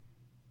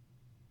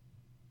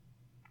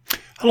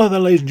Hello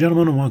there, ladies and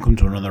gentlemen, and welcome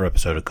to another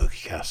episode of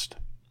CookieCast.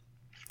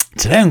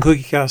 Today on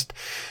CookieCast,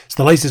 it's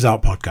the Laces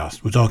Out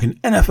podcast. We're talking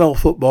NFL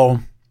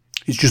football.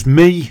 It's just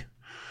me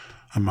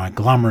and my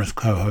glamorous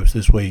co-host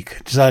this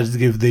week. Decided to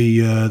give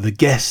the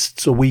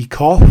guests a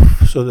week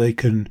off so they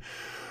can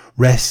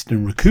rest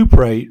and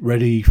recuperate,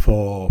 ready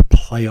for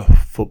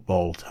playoff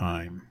football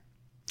time.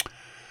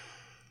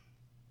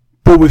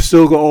 But we've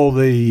still got all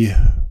the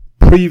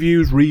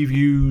previews,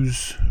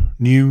 reviews,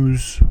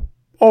 news,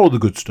 all of the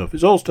good stuff.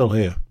 It's all still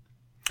here.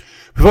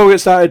 Before we get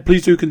started,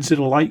 please do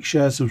consider like,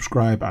 share,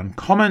 subscribe and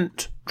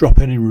comment. Drop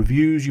any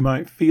reviews you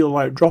might feel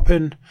like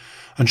dropping.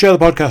 And share the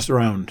podcast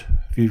around.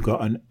 If you've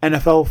got an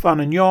NFL fan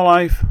in your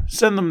life,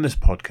 send them this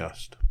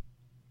podcast.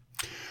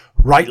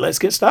 Right, let's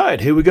get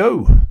started. Here we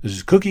go. This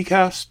is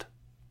CookieCast.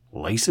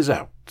 Laces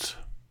Out.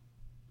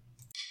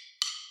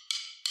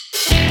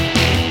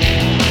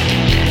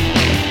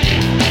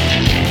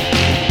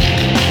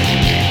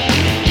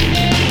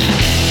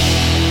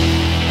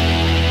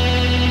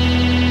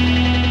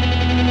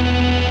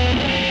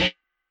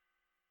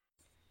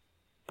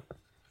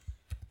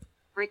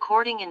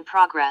 Recording in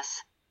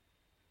progress.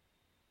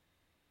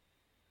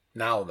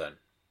 Now then.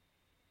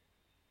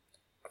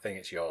 I think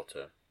it's your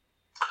turn.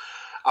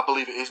 I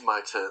believe it is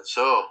my turn.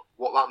 So,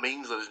 what that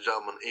means, ladies and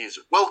gentlemen, is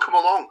welcome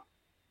along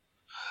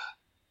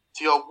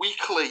to your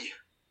weekly,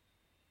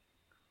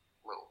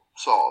 well,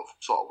 sort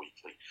of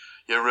weekly,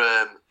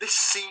 your this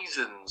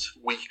season's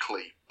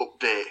weekly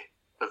update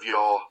of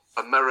your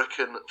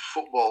American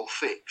football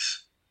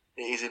fix.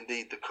 It is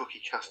indeed the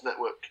CookieCast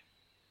Network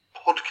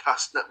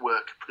podcast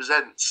network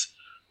presents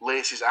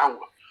Laces Out,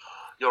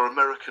 your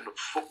American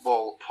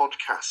football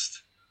podcast.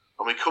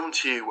 And we come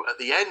to you at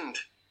the end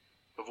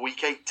of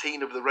week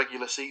 18 of the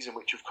regular season,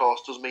 which of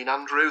course does mean,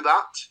 Andrew,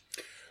 that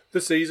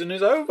the season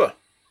is over.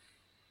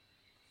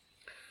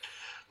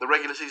 The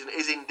regular season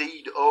is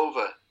indeed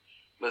over,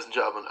 ladies and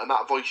gentlemen. And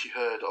that voice you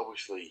heard,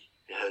 obviously,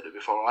 you heard it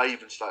before I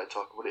even started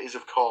talking, but it is,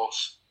 of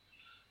course,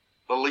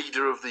 the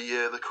leader of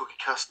the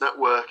CookieCast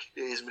Network.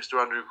 It is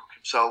Mr. Andrew Cook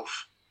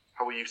himself.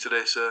 How are you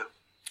today, sir?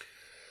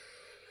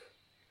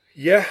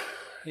 Yeah,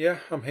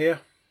 I'm here.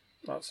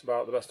 That's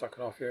about the best I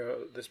can offer you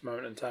at this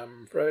moment in time,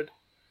 I'm afraid.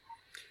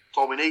 That's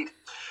all we need.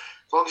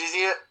 As long as he's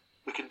here,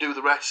 we can do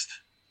the rest.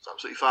 It's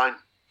absolutely fine.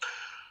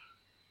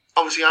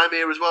 Obviously, I'm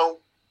here as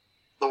well.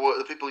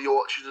 The people you're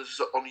watching us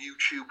on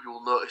YouTube,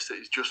 you'll notice that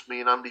it's just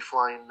me and Andy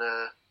flying,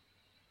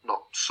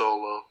 not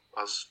solo,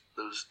 as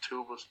there's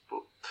two of us,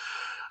 but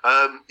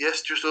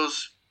yes, just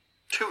us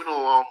tooting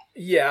along.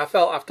 Yeah, I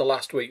felt after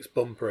last week's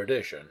bumper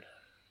edition,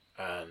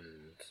 and,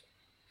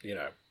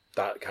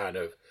 that kind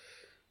of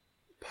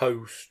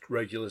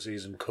post-regular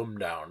season come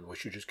down, we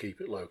should just keep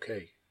it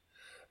low-key.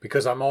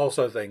 Because I'm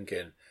also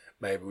thinking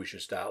maybe we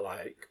should start,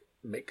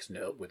 mixing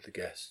it up with the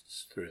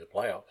guests through the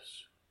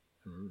playoffs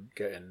and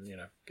getting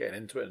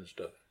into it and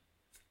stuff.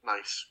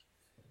 Nice.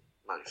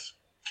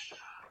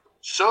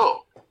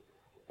 So,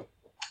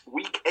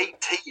 week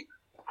 18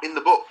 in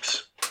the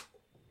books.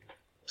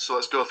 So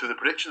let's go through the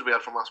predictions we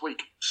had from last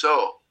week.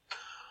 So,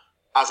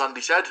 as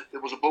Andy said,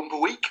 it was a bumper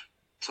week.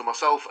 So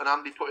myself and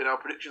Andy put in our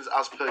predictions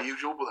as per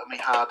usual, but then we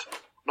had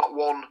not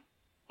one,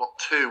 not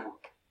two,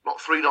 not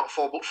three, not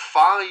four, but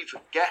 5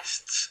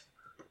 guests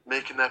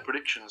making their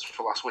predictions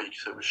for last week.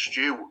 So it was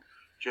Stu,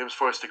 James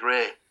Forrester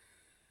Gray,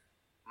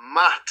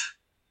 Matt,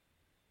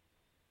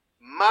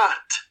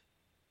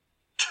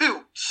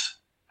 Toots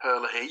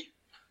Herlihy,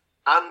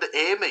 and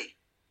Amy.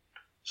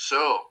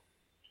 So,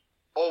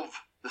 of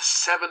the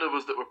 7 of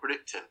us that were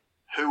predicting,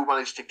 who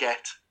managed to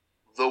get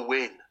the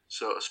win,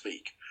 so to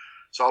speak?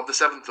 So of the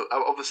 7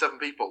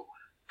 people,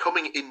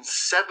 coming in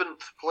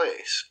 7th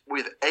place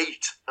with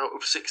 8 out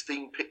of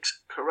 16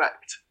 picks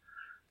correct,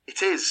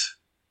 it is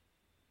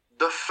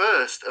the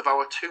first of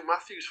our 2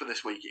 Matthews for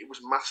this week. It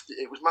was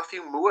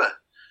Matthew Moore.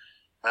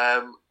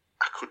 I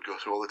could go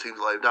through all the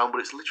teams laid down,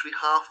 but it's literally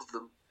half of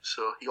them.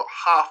 So he got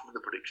half of the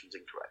predictions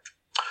incorrect.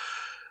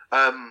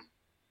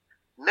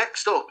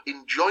 Next up,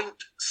 in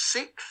joint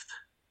 6th.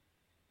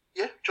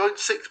 Yeah, joint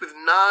 6th with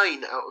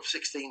 9 out of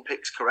 16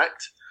 picks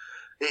correct.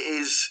 It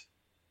is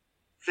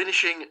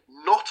finishing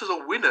not as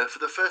a winner for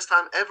the first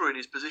time ever in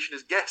his position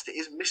as guest. It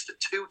is Mr.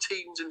 2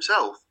 Teams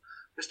himself,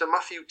 Mr.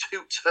 Matthew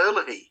Toots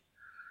Herlihy.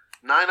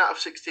 9 out of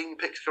 16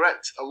 picks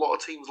correct. A lot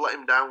of teams let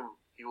him down.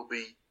 He will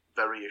be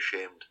very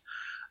ashamed.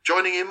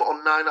 Joining him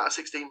on 9 out of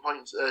 16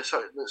 points, 9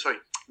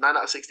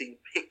 out of 16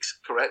 picks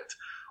correct,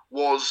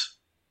 was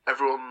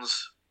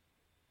everyone's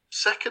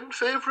second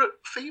favourite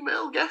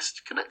female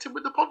guest connected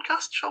with the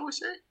podcast, shall we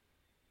say?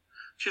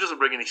 She doesn't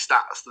bring any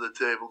stats to the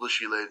table, does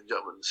she, ladies and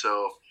gentlemen?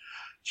 So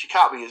she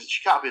can't be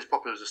as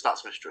popular as a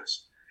stats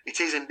mistress. It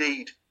is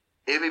indeed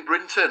Amy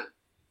Brinton.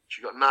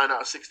 She got 9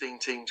 out of 16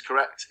 teams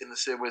correct in the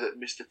same way that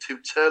Mr.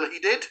 Toots Herlihy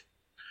did.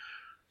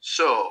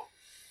 So,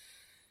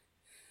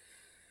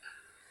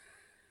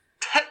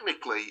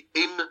 technically,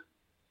 in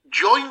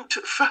joint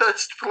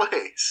first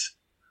place,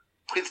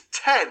 with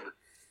 10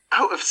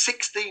 out of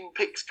 16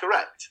 picks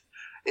correct,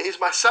 it is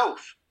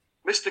myself,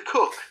 Mr.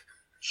 Cook,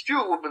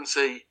 Stuart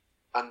Woodmansey,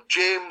 and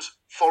James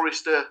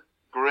Forrester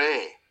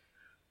Gray.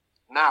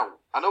 Now,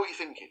 I know what you're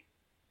thinking.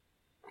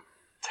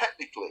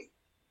 Technically,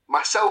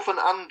 myself and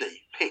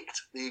Andy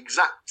picked the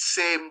exact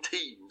same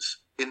teams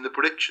in the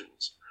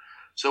predictions.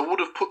 So would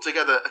have put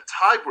together a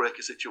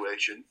tiebreaker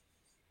situation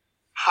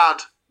had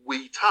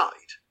we tied.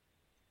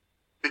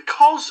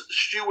 Because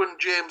Stu and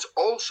James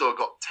also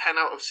got 10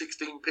 out of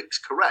 16 picks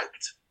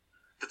correct,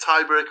 the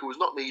tiebreaker was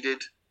not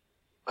needed,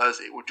 as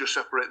it would just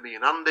separate me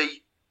and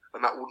Andy,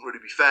 and that wouldn't really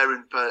be fair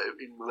in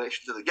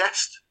relation to the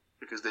guest,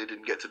 because they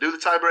didn't get to do the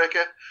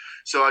tiebreaker.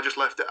 So I just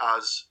left it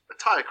as a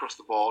tie across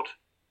the board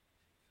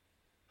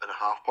and a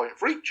half point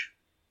for each.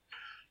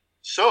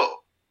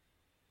 So,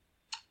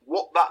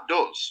 what that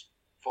does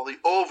for the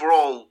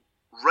overall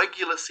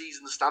regular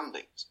season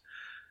standings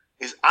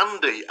is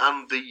Andy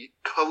and the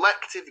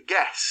collective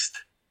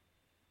guest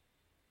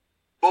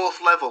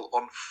both level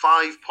on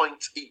 5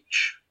 points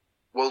each.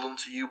 Well done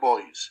to you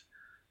boys.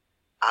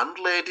 And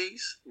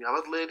ladies. We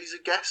have had ladies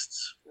as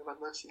guests. We've had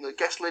nice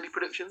guest lady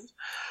predictions.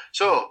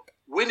 So,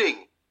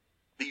 winning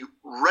the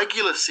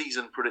regular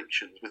season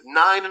predictions with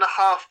 9.5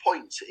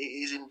 points, it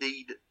is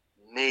indeed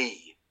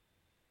me.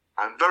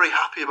 I'm very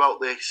happy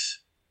about this.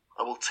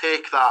 I will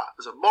take that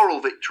as a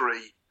moral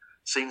victory,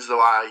 seeing as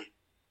though I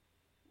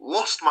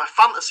lost my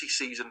fantasy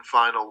season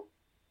final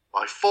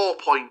by 4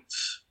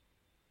 points.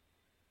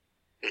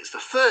 It's the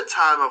third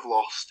time I've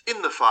lost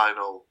in the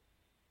final.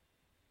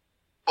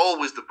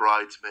 Always the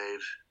bridesmaid,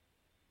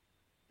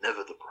 never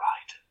the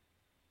bride.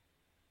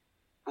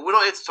 But we're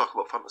not here to talk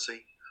about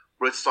fantasy.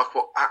 We're here to talk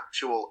about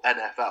actual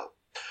NFL.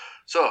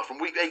 So, from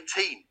week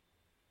 18,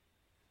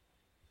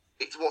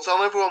 it's what's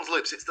on everyone's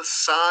lips. It's the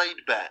side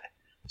bet.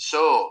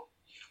 So,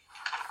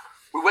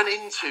 we went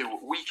into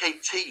week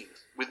 18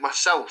 with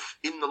myself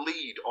in the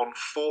lead on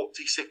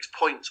 46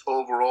 points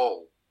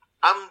overall.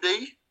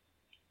 Andy,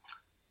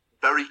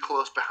 very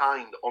close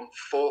behind on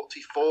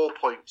 44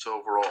 points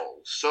overall.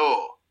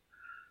 So,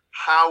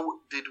 how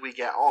did we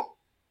get on?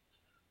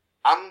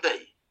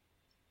 Andy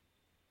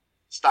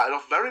started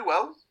off very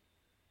well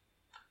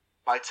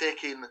by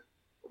taking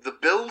the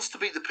Bills to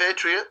beat the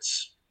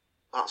Patriots.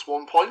 That's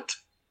 1 point.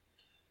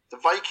 The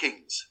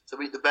Vikings to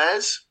beat the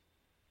Bears.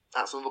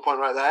 That's another point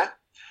right there.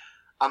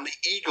 And the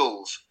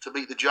Eagles to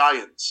beat the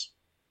Giants.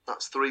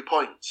 That's 3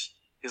 points.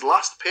 His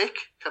last pick,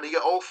 can he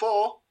get all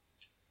 4?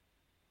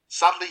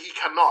 Sadly, he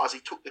cannot, as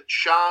he took the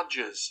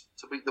Chargers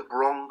to beat the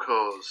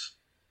Broncos.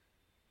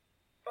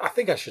 I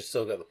think I should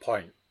still get the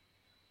point.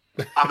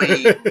 I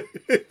mean,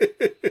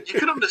 you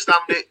can understand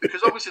it,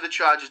 because obviously the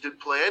Chargers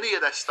didn't play any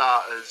of their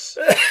starters.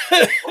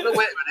 Oh, no,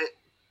 wait a minute.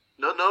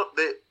 No,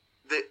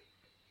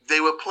 they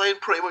were playing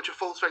pretty much a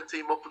full-strength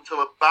team up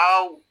until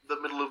about the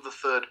middle of the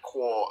third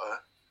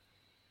quarter.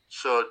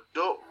 So,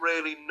 don't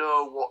really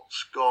know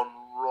what's gone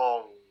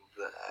wrong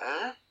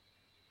there.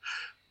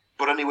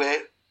 But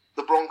anyway,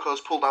 the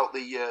Broncos pulled out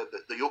the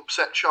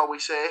upset, shall we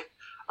say,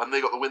 and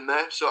they got the win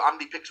there. So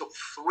Andy picks up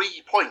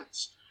 3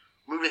 points,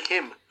 moving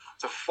him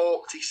to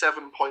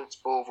 47 points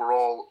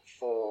overall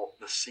for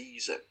the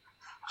season.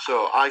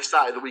 So I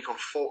started the week on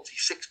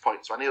 46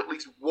 points. So I need at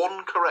least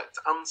one correct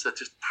answer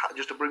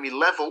just to bring me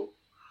level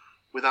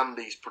with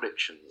Andy's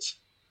predictions.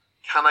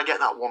 Can I get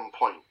that 1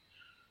 point?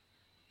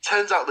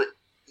 Turns out that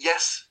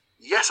yes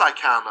I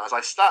can, as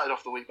I started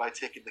off the week by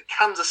taking the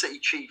Kansas City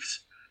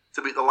Chiefs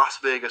to beat the Las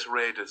Vegas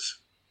Raiders.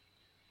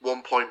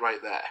 1 point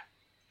right there.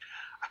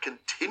 I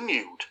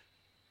continued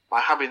by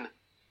having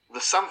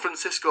the San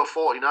Francisco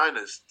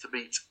 49ers to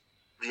beat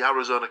the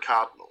Arizona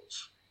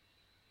Cardinals.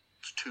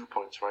 It's 2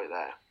 points right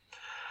there.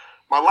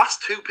 My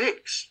last 2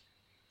 picks,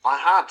 I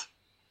had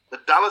the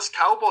Dallas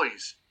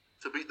Cowboys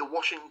to beat the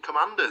Washington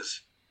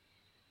Commanders.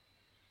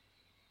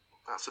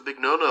 That's a big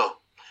no-no.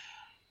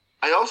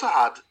 I also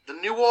had the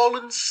New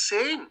Orleans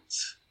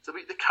Saints to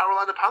beat the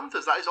Carolina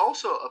Panthers. That is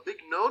also a big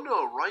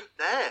no-no right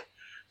there.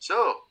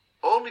 So,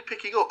 only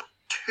picking up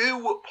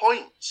 2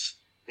 points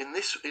in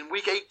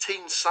week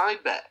 18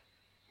 side bet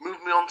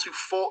moved me on to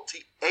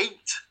 48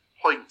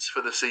 points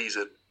for the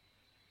season.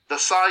 The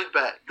side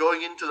bet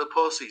going into the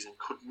postseason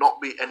could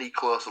not be any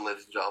closer,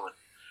 ladies and gentlemen.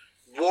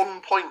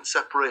 1 point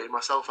separating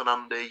myself and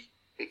Andy.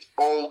 It's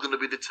all going to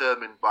be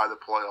determined by the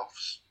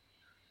playoffs.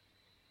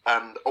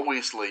 And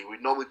obviously, we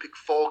normally pick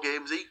 4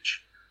 games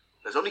each.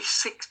 There's only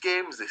 6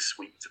 games this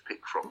week to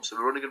pick from, so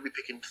we're only going to be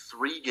picking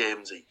 3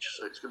 games each.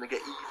 So it's going to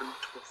get even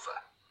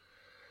tougher.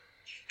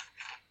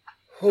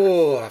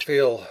 Oh, I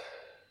feel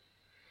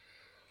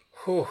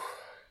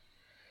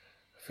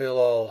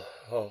all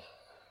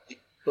You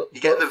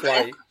get the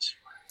butterfly. vapors.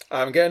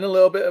 I'm getting a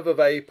little bit of a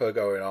vapor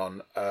going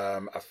on.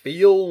 I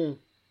feel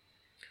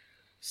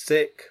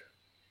sick,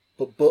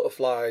 but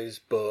butterflies,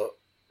 but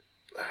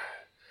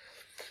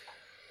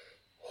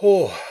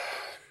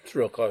it's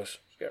real close.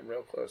 It's getting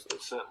real close.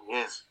 It certainly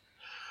is.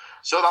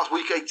 So that's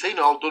week 18,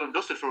 all done and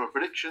dusted from a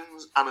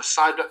predictions and a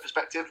side bet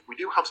perspective. We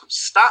do have some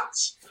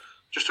stats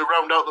just to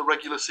round out the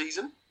regular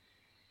season.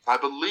 I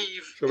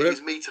believe it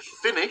is me to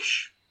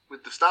finish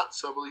with the stats,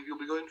 so I believe you'll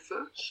be going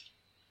first.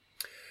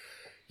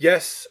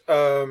 Yes,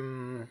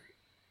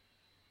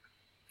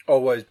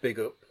 always big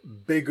up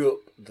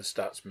the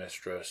stats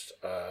mistress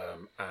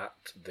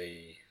at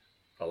the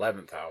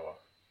 11th hour,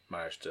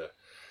 managed to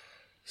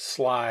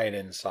slide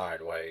in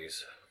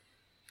sideways.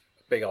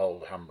 Big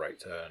old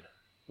handbrake turn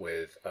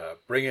with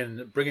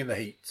bringing the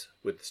heat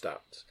with the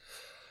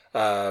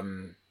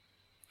stats.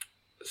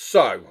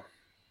 So,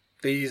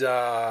 these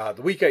are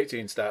the Week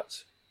 18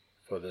 stats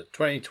for the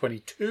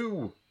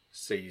 2022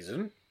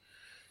 season,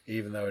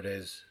 even though it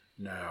is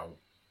now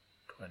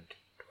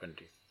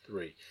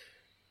 2023.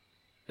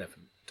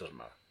 Doesn't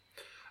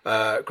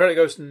matter. Credit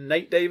goes to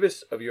Nate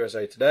Davis of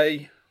USA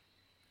Today,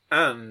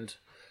 and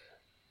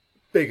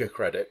bigger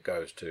credit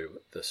goes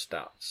to the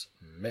stats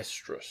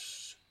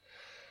mistress.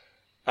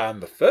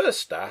 And the first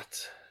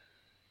stat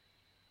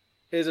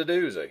is a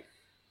doozy.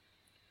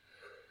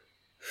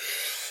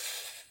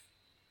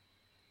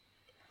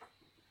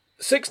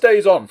 Six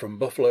days on from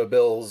Buffalo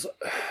Bills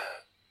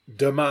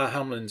Damar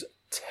Hamlin's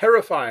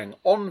terrifying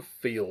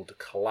on-field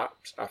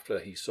collapse after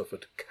he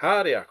suffered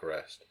cardiac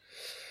arrest,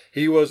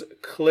 he was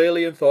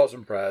clearly in thoughts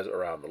and prayers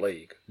around the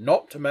league,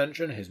 not to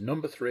mention his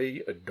number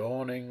 3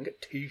 adorning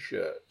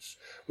T-shirts,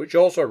 which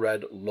also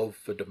read "Love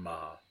for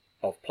Damar,"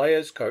 of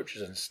players,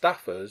 coaches and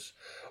staffers,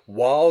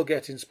 while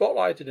getting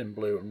spotlighted in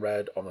blue and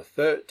red on the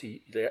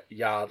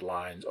 30-yard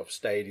lines of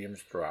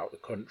stadiums throughout the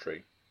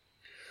country.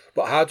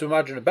 But hard to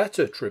imagine a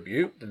better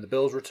tribute than the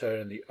Bills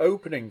returning the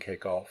opening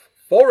kickoff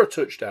for a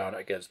touchdown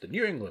against the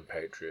New England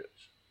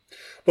Patriots.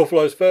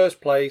 Buffalo's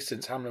first play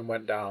since Hamlin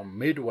went down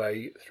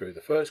midway through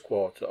the first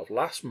quarter of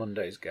last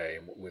Monday's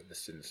game with the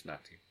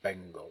Cincinnati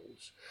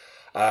Bengals.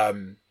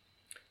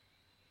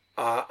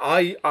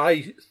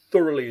 I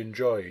thoroughly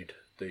enjoyed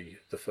the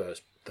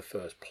first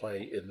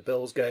play in the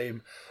Bills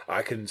game.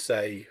 I can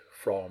say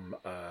from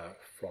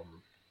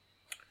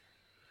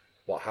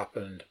what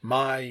happened,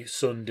 my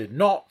son did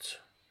not,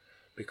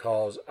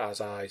 because as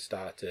I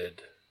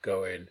started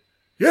going,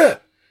 yeah,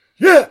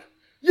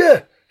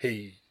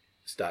 he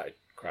started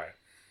crying.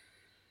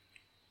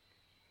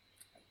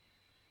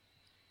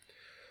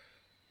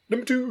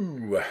 Number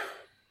 2.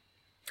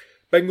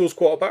 Bengals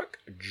quarterback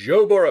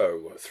Joe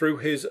Burrow threw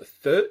his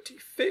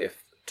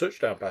 35th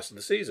touchdown pass of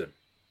the season.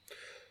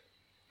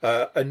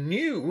 A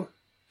new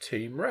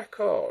team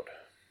record.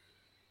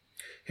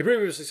 He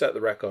previously set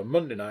the record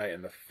Monday night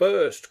in the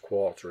first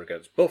quarter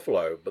against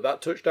Buffalo, but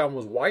that touchdown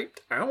was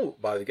wiped out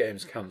by the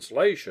game's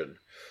cancellation.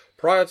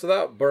 Prior to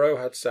that, Burrow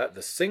had set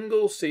the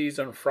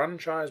single-season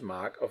franchise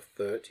mark of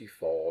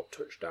 34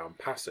 touchdown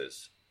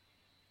passes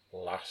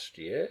last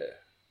year.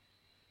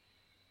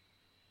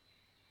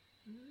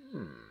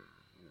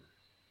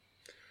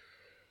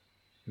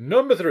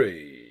 Number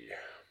 3.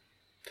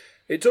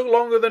 It took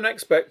longer than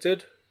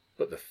expected,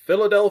 but the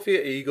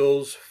Philadelphia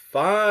Eagles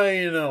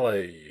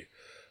finally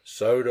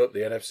sewed up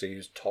the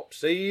NFC's top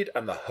seed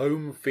and the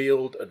home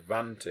field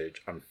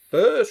advantage and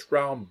first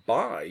round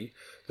bye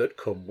that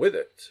come with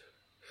it.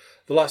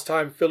 The last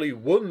time Philly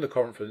won the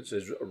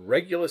conference's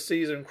regular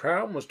season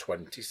crown was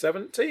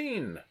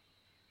 2017.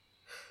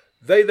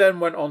 They then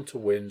went on to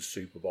win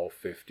Super Bowl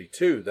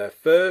 52, their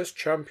first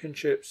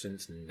championship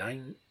since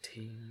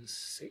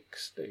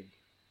 1960.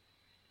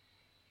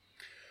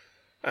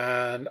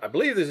 And I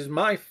believe this is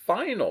my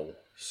final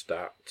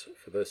stat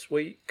for this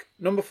week.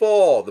 Number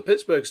 4, the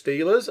Pittsburgh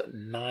Steelers,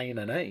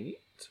 9-8,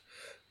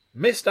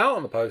 missed out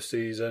on the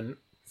postseason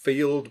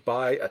field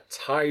by a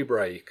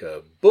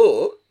tiebreaker,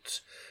 but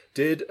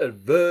did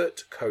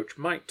avert coach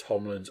Mike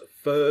Tomlin's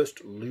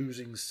first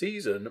losing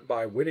season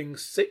by winning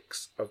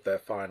 6 of their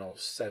final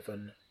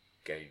 7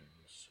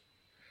 games.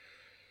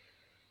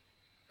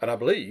 And I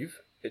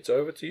believe it's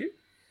over to you.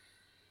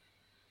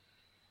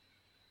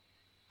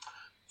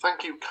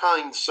 Thank you,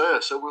 kind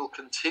sir. So we'll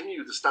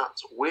continue the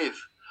stats with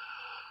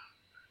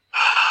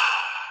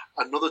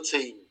another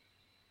team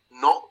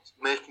not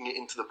making it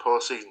into the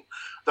postseason.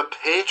 The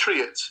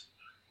Patriots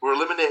were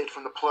eliminated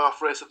from the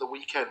playoff race at the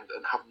weekend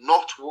and have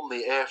not won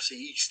the AFC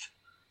East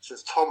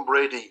since Tom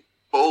Brady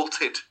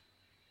bolted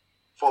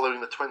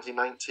following the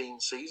 2019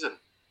 season.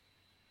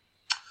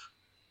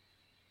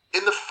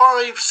 In the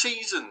 5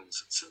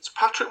 seasons since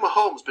Patrick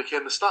Mahomes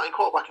became the starting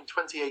quarterback in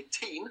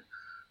 2018,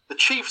 the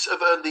Chiefs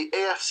have earned the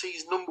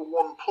AFC's number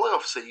 1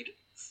 playoff seed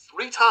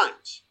 3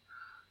 times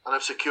and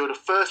have secured a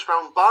first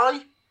round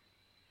bye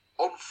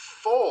on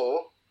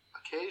 4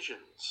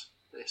 occasions.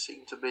 They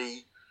seem to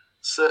be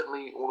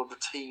certainly one of the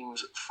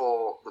teams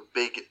for the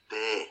big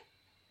day.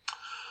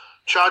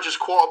 Chargers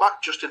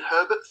quarterback Justin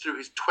Herbert threw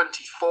his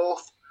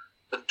 24th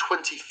and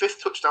 25th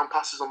touchdown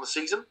passes on the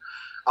season,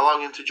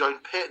 allowing him to join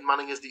Peyton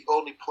Manning as the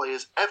only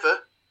players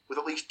ever with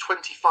at least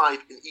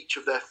 25 in each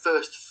of their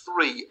first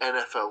 3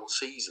 NFL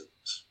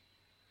seasons.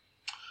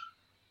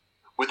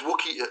 With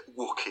rookie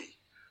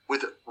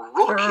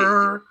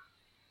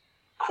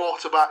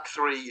quarterback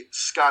 3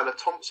 Skylar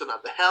Thompson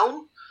at the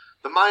helm,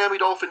 the Miami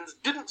Dolphins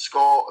didn't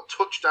score a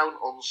touchdown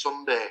on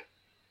Sunday.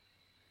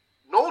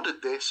 Nor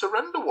did they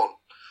surrender one.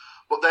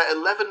 But their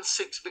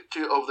 11-6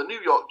 victory over the New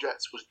York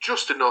Jets was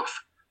just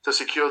enough to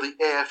secure the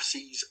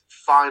AFC's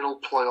final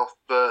playoff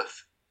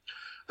berth.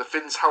 The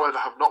Finns, however,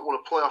 have not won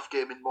a playoff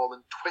game in more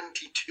than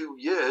 22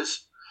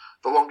 years,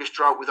 the longest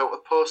drought without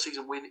a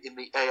postseason win in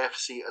the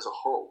AFC as a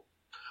whole.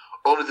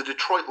 Only the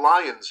Detroit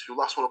Lions, who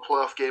last won a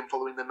playoff game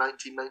following the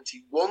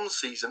 1991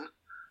 season,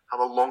 have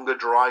a longer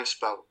dry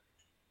spell.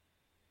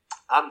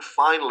 And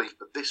finally,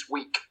 for this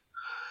week,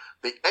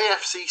 the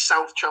AFC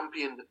South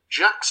champion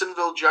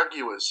Jacksonville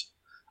Jaguars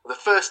are the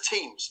first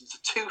team since the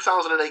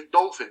 2008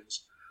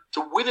 Dolphins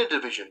to win a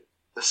division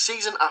the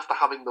season after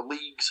having the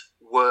league's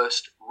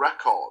worst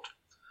record.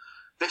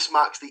 This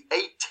marks the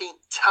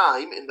 18th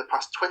time in the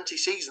past 20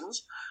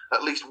 seasons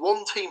at least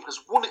one team has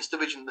won its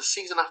division the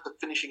season after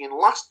finishing in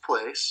last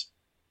place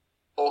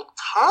or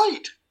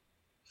tied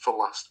for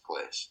last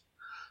place.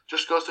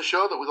 Just goes to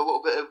show that with a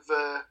little bit of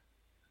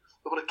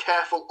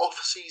careful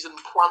off-season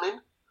planning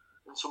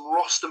and some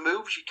roster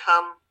moves, you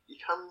can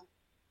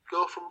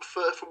go from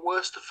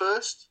worst to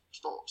first.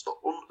 It's not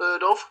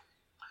unheard of.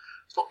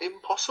 It's not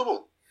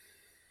impossible.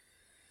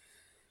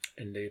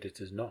 Indeed, it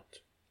is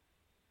not.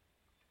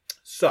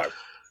 So,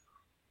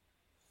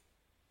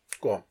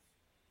 go on.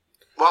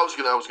 Well, I was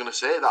going to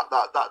say that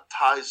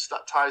ties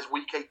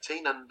week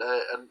 18 and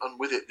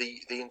with it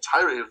the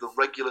entirety of the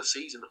regular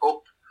season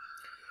up.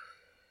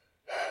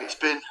 It's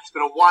been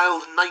a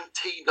wild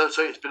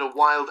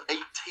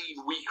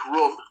 18-week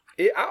run.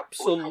 It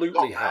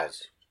absolutely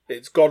has.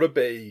 It's got to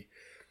be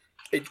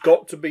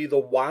the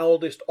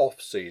wildest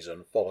off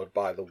season followed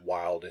by the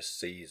wildest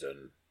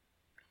season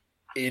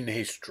in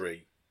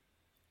history.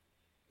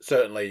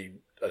 Certainly,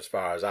 as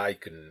far as I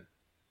can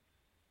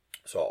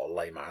sort of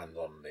lay my hands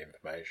on the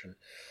information.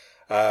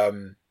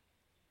 I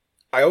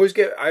always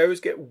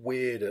get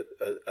weird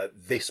at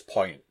this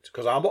point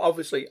because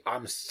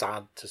I'm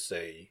sad to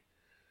see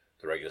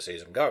the regular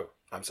season go.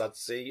 I'm sad to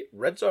see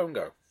Red Zone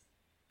go.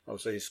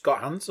 Obviously,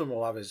 Scott Hansen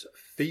will have his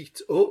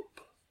feet up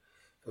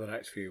for the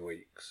next few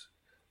weeks,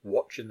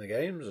 watching the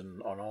games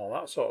and on all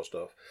that sort of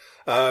stuff.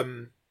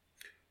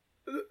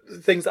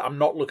 The things that I'm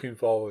not looking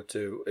forward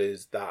to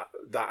is that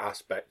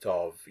aspect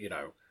of,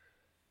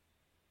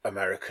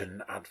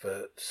 American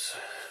adverts.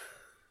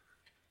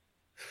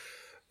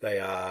 They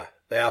are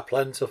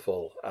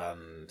plentiful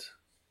and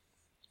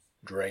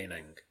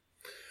draining.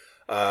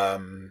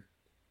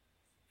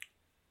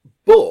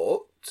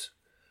 But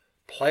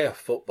player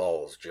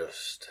football's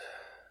just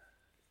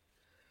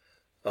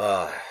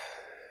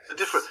It's a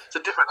different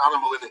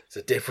animal, isn't it? It's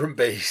a different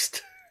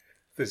beast.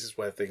 This is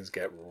where things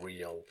get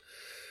real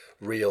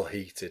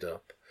heated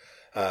up.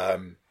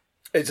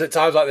 It's at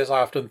times like this I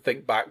often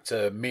think back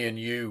to me and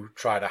you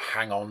trying to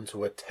hang on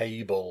to a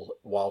table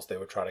whilst they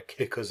were trying to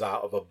kick us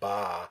out of a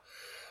bar.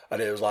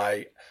 And it was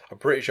like, I'm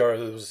pretty sure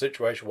there was a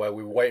situation where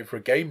we were waiting for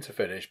a game to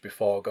finish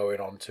before going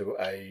on to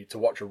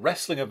watch a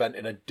wrestling event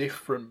in a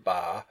different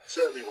bar. It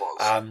certainly was.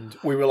 And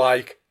we were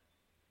like,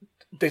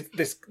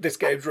 this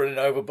game's running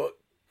over, but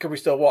can we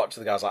still watch?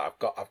 And the guy's like,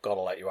 I've got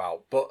to let you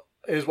out. But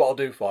here's what I'll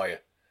do for you.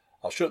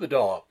 I'll shut the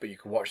door, but you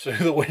can watch through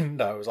the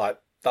window. I was like,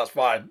 that's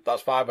fine with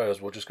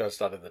us. We'll just go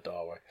stand in the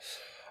doorway.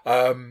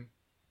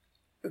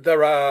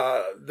 There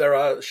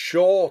are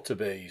sure to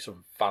be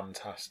some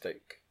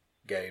fantastic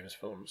games,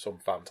 some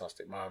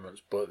fantastic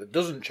moments, but it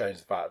doesn't change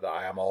the fact that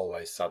I am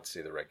always sad to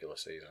see the regular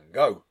season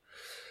go.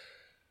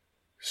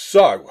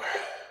 So,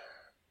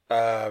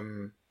 I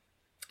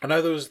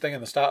know there was a thing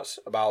in the stats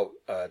about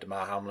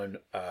Damar Hamlin,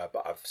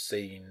 but I've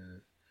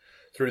seen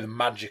through the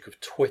magic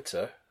of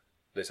Twitter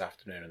this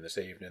afternoon and this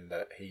evening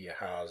that he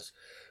has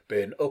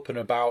been up and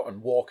about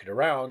and walking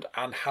around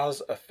and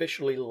has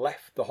officially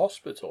left the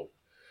hospital,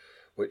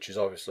 which is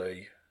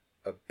obviously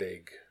a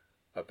big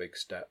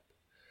step.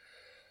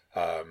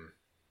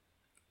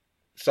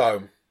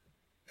 So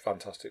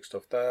fantastic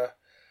stuff there.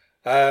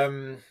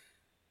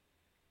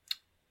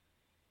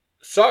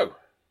 So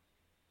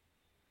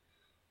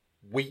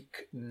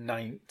week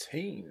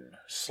 19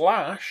 /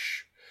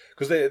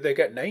 because they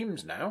get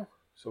names now.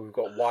 So we've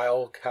got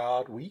Wild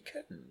Card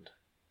Weekend.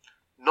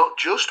 Not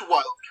just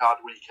Wild Card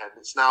Weekend,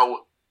 it's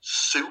now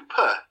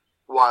Super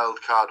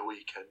Wild Card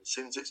Weekend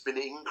since it's been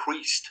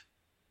increased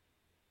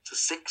to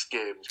 6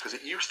 games because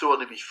it used to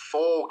only be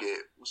 4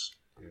 games.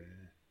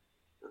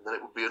 And then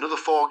it would be another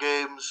 4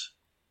 games,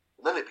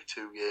 and then it'd be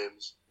 2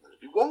 games, and then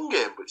it'd be 1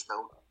 game, but it's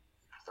now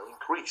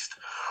increased.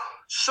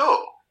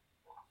 So,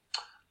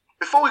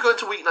 before we go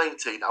into week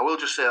 19, I will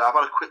just say that I've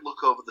had a quick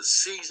look over the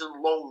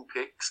season-long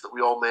picks that we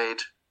all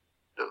made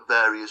at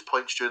various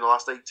points during the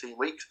last 18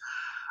 weeks,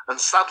 and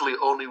sadly,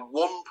 only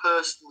one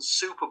person's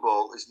Super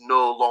Bowl is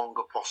no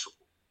longer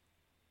possible.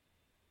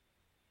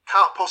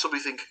 Can't possibly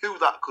think who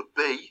that could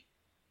be.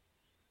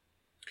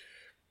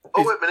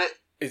 Wait a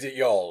minute. Is it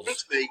yours?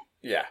 It's me.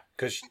 Yeah,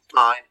 because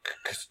Mine.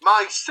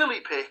 My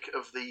silly pick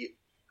of the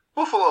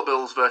Buffalo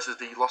Bills versus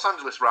the Los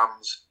Angeles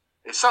Rams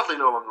is sadly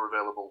no longer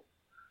available.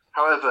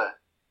 However,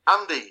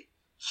 Andy,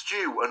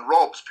 Stu and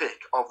Rob's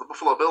pick of the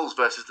Buffalo Bills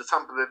versus the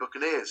Tampa Bay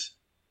Buccaneers,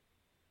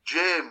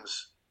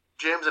 James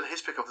and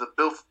his pick of the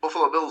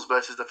Buffalo Bills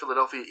versus the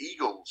Philadelphia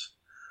Eagles,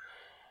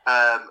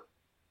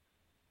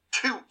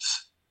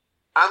 Toots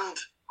and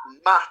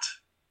Matt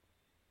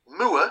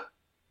Moore,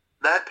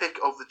 their pick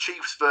of the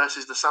Chiefs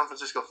versus the San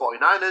Francisco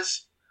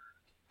 49ers,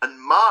 and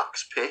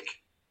Mark's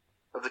pick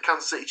of the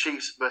Kansas City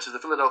Chiefs versus the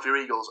Philadelphia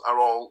Eagles are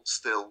all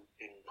still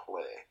in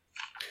play.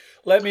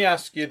 Let me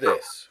ask you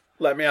this.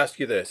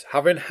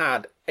 Having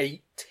had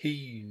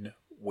 18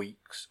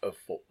 weeks of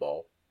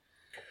football,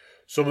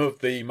 some of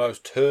the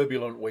most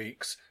turbulent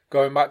weeks,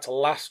 going back to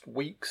last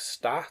week's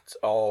stat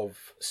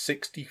of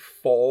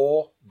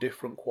 64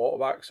 different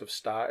quarterbacks have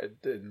started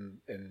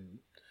in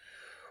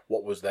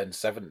what was then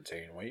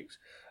 17 weeks.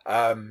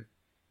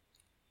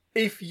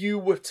 If you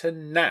were to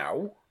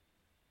now,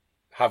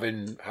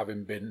 having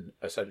been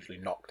essentially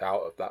knocked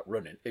out of that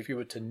running, if you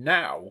were to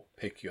now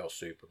pick your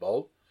Super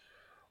Bowl,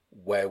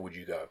 where would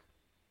you go?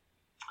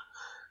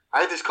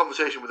 I had this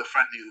conversation with a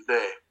friend the other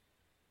day,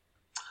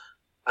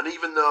 and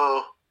even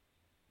though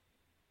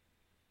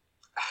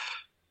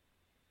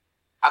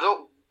I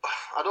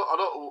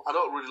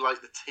don't really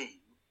like the team,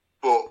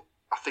 but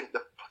I think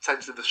they're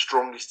potentially the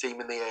strongest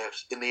team in the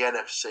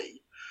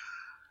NFC.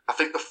 I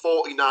think the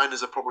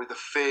 49ers are probably the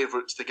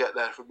favourites to get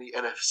there from the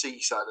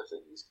NFC side of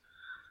things.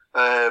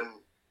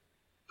 And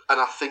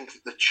I think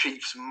that the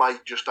Chiefs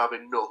might just have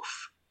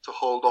enough to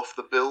hold off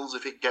the Bills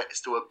if it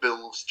gets to a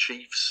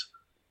Bills-Chiefs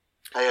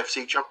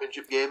AFC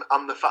Championship game,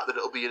 and the fact that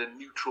it'll be in a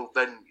neutral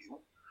venue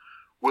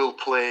will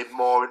play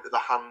more into the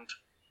hand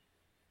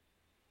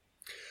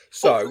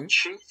of the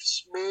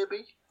Chiefs,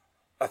 maybe.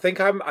 I think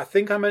I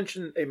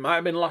mentioned, it might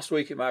have been last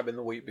week, it might have been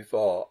the week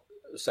before,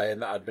 saying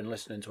that I'd been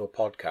listening to a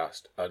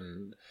podcast,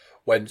 and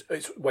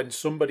when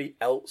somebody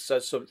else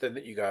says something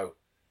that you go,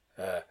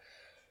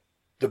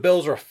 the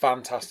Bills are a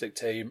fantastic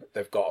team.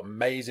 They've got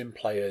amazing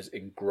players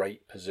in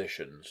great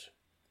positions,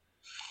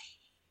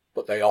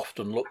 but they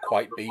often look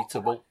quite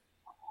beatable.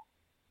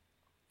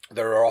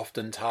 There are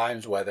often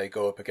times where they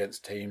go up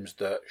against teams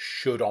that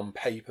should on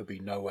paper be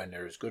nowhere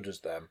near as good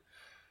as them,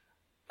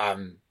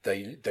 and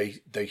they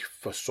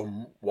for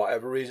some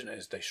whatever reason it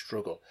is, they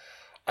struggle.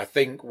 I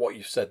think what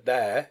you've said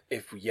there,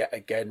 if yet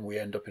again we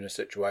end up in a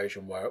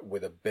situation where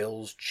with a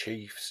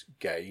Bills-Chiefs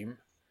game,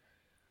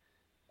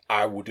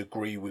 I would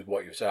agree with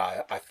what you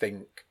said. I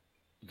think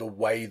the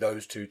way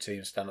those two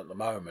teams stand at the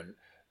moment,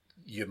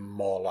 you're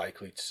more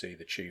likely to see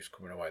the Chiefs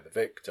coming away the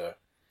victor.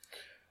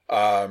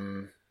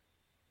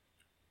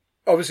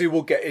 Obviously,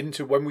 we'll get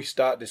into when we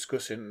start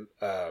discussing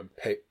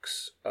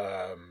picks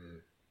for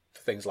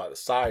things like the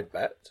side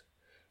bet.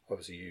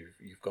 Obviously,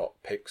 you've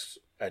got picks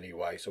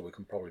anyway, so we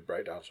can probably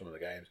break down some of the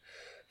games.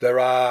 There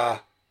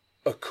are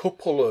a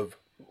couple of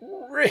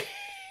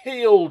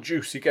real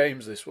juicy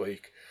games this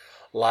week,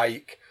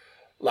 like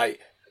a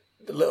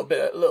little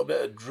bit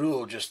of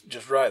drool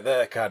just right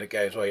there kind of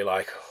games where you're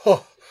like,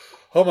 oh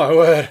my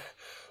word,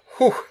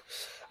 whew.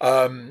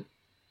 And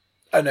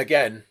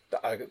again,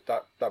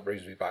 that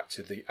brings me back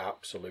to the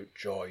absolute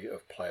joy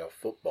of playoff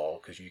football,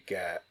 because you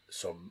get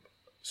some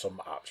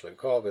absolute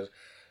corkers.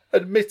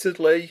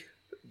 Admittedly,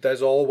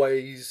 there's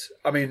always,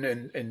 I mean,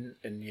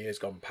 in years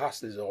gone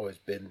past, there's always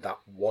been that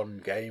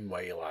one game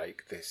where you're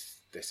like,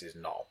 this is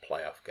not a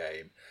playoff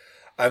game,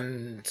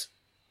 and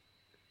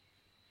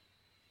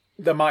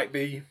there might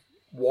be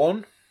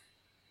one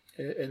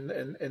in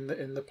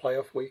the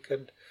playoff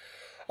weekend.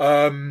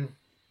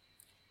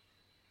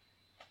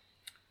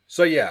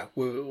 So yeah,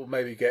 we'll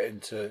maybe get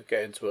into it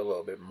a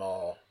little bit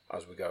more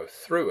as we go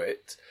through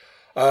it.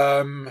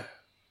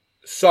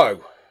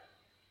 So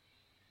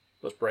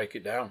let's break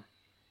it down.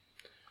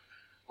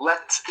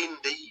 Let's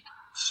indeed.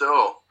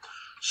 So,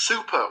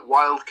 Super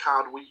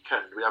Wildcard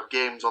Weekend. We have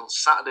games on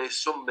Saturday,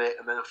 Sunday,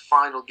 and then a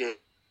final game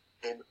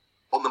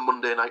on the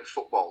Monday Night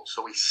Football.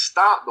 So we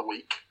start the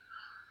week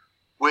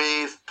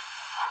with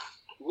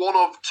one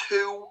of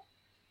two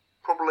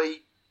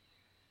probably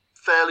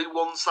fairly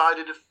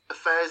one-sided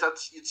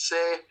affairs, you'd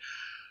say.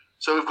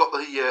 So we've got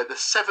the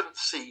 7th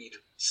seed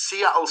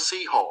Seattle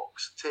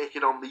Seahawks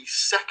taking on the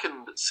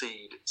 2nd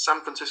seed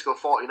San Francisco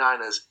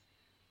 49ers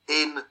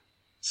in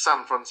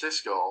San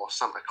Francisco, or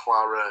Santa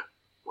Clara,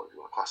 whatever you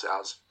want to class it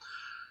as.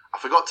 I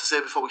forgot to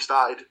say before we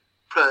started,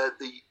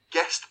 the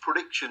guest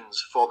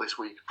predictions for this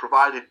week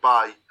provided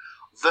by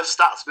the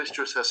stats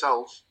mistress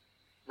herself,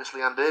 Miss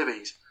Leanne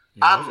Davies,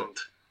 and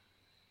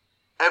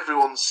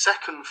everyone's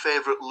second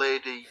favourite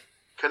lady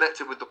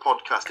connected with the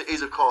podcast. It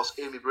is, of course,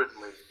 Amy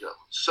Britton, ladies and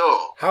gentlemen.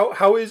 So,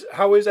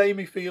 how is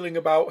Amy feeling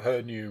about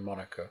her new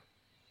moniker?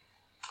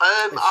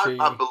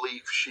 I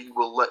believe she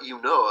will let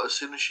you know as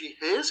soon as she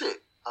hears it,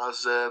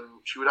 as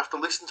she would have to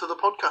listen to the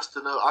podcast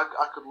to know.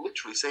 I could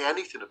literally say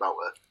anything about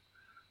her.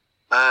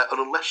 And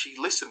unless she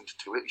listened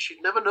to it,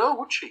 she'd never know,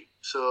 would she?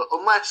 So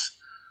unless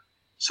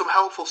some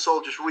helpful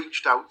soul just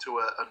reached out to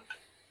her and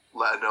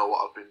let her know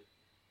what I've been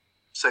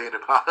saying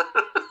about her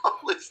all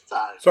this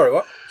time. Sorry,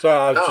 what? Sorry,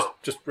 I was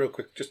just real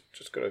quick, just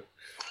gonna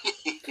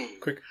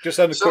just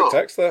send a quick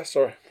text there.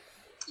 Sorry.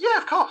 Yeah,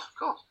 of course.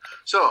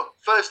 So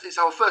first, it's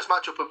our first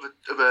matchup of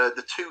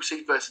the 2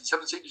 seed versus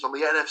 7 seed. It's on the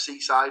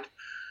NFC side.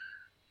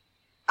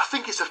 I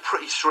think it's a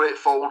pretty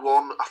straightforward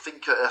one. I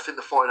think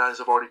the 49ers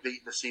have already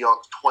beaten the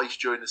Seahawks twice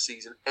during the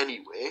season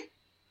anyway.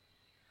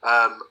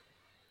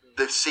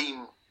 They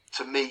seem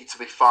to me to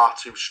be far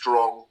too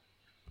strong.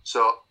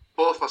 So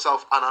both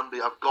myself and Andy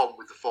have gone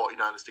with the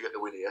 49ers to get the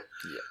win here.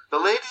 Yeah. The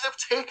ladies have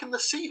taken the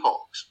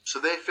Seahawks, so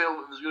they feel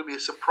that there's going to be a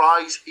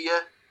surprise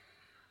here.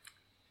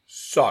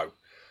 So,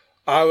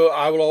 I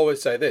will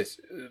always say this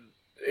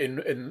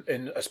in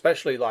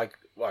especially like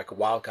a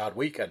wildcard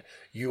weekend,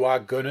 you are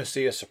gonna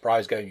see a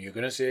surprise game. You're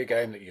gonna see a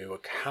game that you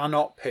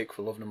cannot pick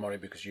for love nor money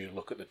because you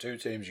look at the two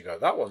teams, you go,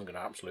 that one's gonna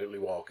absolutely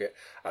walk it,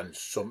 and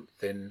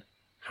something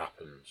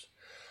happens.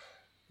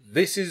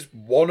 This is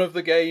one of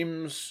the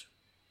games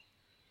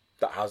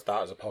that has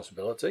that as a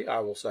possibility. I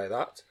will say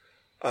that.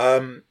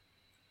 The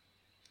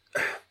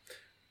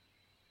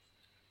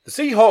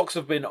Seahawks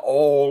have been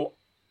all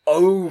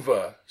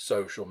over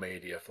social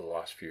media for the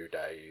last few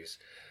days,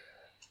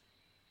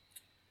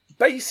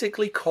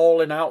 basically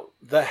calling out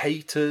the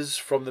haters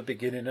from the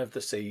beginning of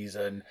the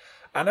season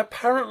and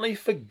apparently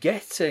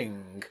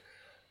forgetting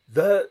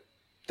that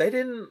they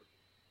didn't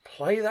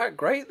play that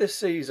great this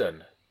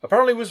season.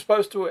 Apparently we're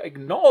supposed to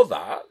ignore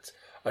that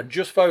and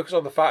just focus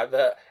on the fact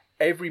that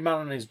every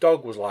man and his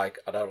dog was like,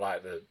 I don't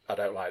like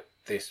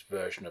this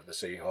version of the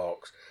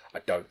Seahawks. I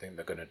don't think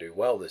they're going to do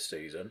well this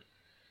season.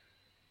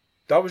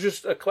 That was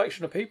just a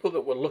collection of people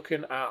that were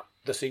looking at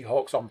the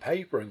Seahawks on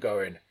paper and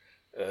going,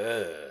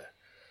 ugh.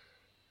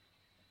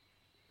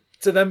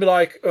 To then be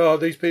like, oh,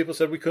 these people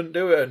said we couldn't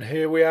do it, and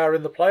here we are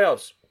in the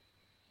playoffs.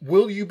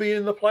 Will you be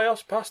in the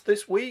playoffs past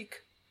this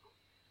week?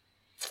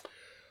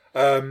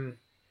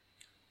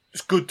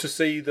 It's good to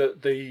see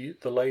that the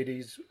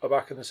ladies are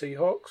back in the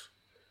Seahawks.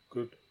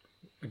 Good.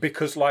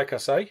 Because, like I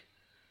say,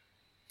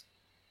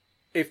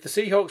 if the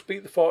Seahawks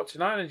beat the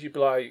 49ers, you'd be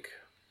like,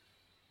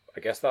 I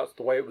guess that's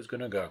the way it was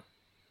going to go.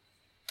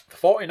 The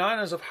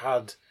 49ers have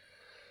had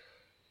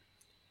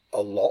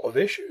a lot of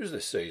issues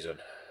this season.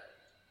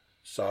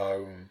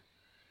 So,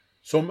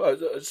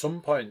 at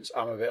some points,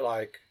 I'm a bit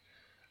like,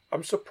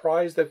 I'm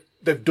surprised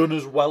they've done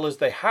as well as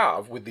they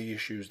have with the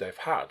issues they've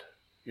had.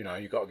 You know,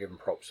 you've got to give them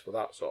props for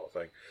that sort of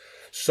thing.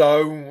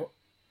 So,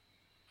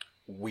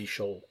 we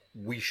shall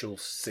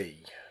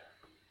see.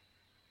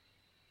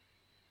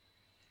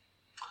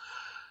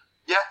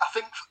 Yeah, I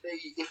think for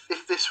me,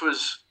 if this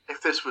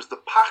was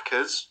the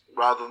Packers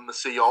rather than the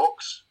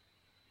Seahawks,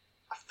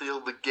 I feel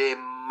the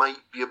game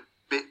might be a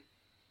bit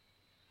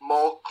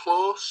more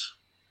close.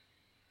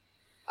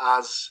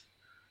 As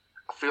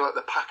I feel like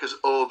the Packers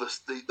owe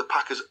the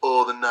Packers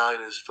owe the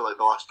Niners for like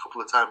the last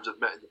couple of times they've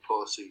met in the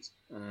postseason.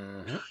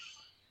 Mm-hmm.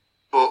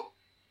 But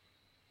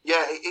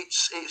yeah,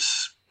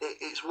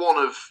 it's one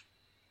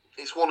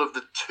of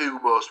the two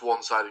most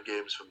one-sided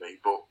games for me.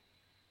 But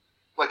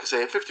like I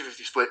say, a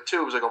 50-50 split.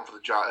 Two of us are gone for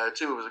the Seahawks.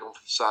 2 of us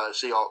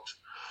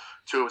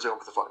are gone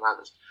for the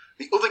 49ers.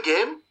 The other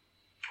game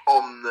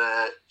on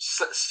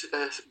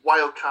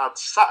Wild Card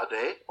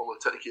Saturday, although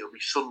technically it'll be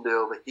Sunday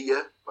over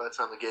here by the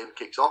time the game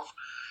kicks off,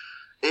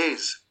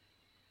 is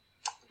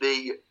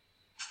the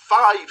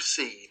 5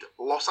 seed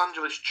Los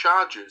Angeles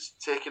Chargers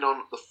taking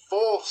on the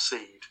 4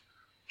 seed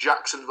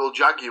Jacksonville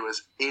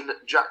Jaguars in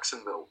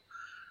Jacksonville.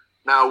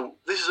 Now,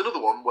 this is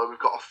another one where we've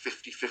got a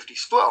 50-50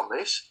 split on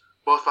this.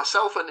 Both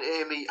myself and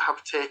Amy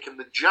have taken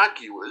the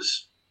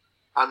Jaguars,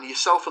 and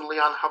yourself and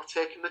Leanne have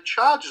taken the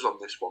Chargers on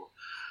this one.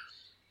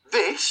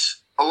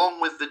 This, along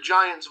with the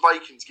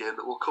Giants-Vikings game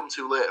that we'll come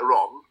to later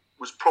on,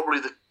 was probably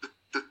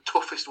the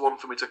toughest one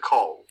for me to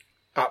call.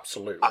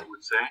 Absolutely. I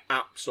would say.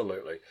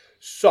 Absolutely.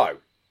 So,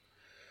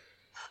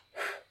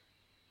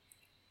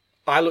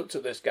 I looked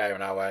at this game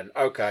and I went,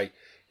 okay,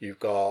 you've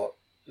got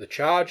the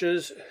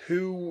Chargers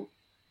who,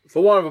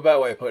 for want of a better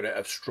way of putting it,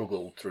 have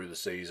struggled through the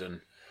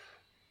season.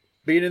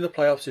 Being in the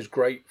playoffs is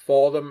great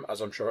for them,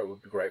 as I'm sure it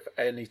would be great for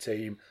any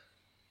team.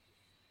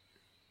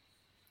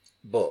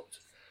 But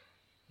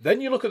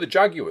then you look at the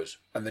Jaguars,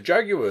 and the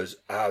Jaguars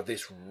are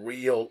this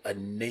real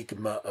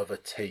enigma of a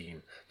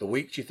team. The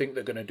weeks you think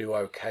they're going to do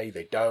okay,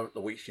 they don't.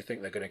 The weeks you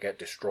think they're going to get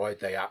destroyed,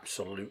 they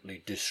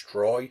absolutely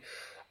destroy.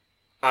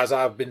 As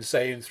I've been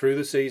saying through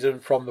the season,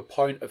 from the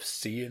point of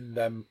seeing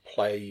them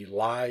play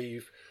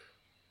live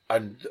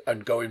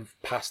and going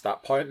past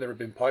that point, there have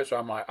been points where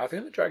I'm like, I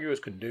think the Jaguars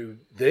can do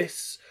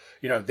this.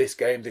 You know, this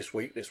game, this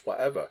week, this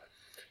whatever.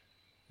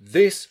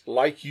 This,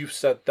 like you've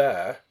said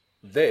there,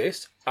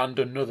 this and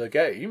another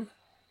game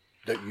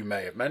that you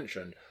may have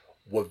mentioned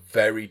were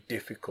very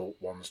difficult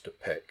ones to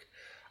pick.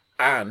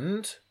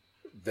 And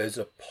there's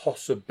a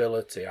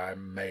possibility I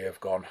may have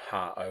gone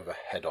heart over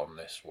head on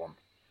this one.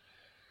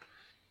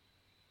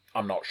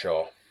 I'm not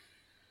sure.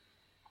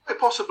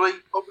 Possibly.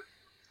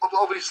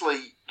 Obviously,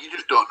 you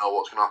just don't know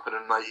what's going to happen,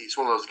 and like, it's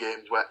one of those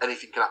games where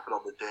anything can happen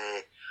on the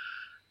day.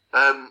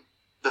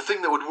 The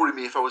thing that would worry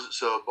me if I was,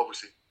 so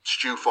obviously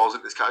Stu falls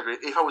into this category,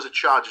 if I was a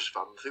Chargers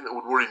fan, the thing that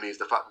would worry me is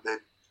the fact that they,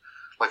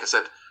 like I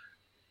said,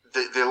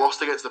 they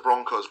lost against the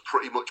Broncos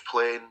pretty much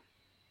playing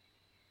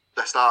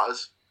their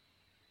starters.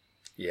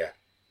 Yeah.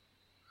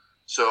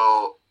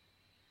 So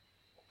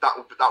that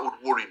would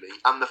worry me.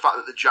 And the fact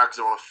that the Jags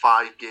are on a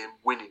 5-game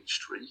winning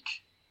streak,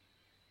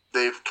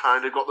 they've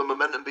kind of got the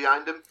momentum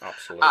behind them.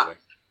 Absolutely. And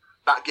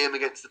that game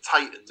against the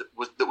Titans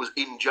that was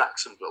in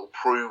Jacksonville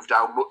proved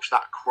how much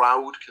that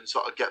crowd can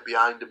sort of get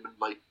behind them and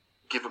like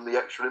give them the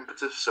extra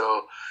impetus.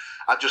 So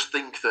I just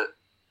think that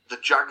the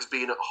Jags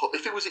being at home,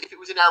 if it was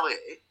in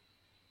LA,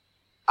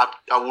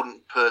 I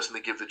wouldn't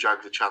personally give the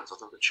Jags a chance. I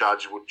think the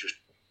Chargers would just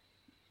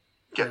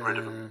get rid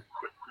of them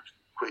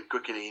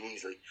quickly and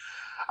easily.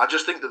 I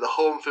just think that the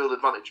home field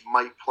advantage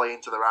might play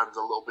into their hands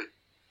a little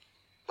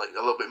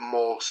bit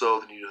more so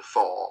than you'd have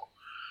thought.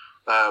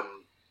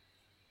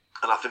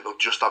 And I think they'll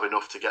just have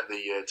enough to get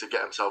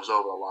themselves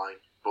over the line.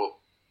 But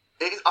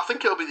I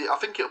think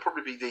it'll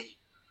probably be the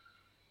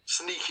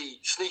sneaky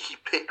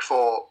pick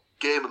for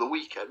game of the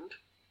weekend.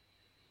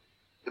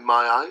 In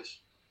my eyes,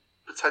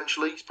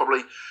 potentially, it's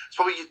probably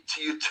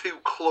to your two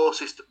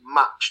closest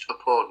matched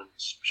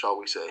opponents, shall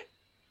we say?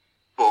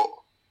 But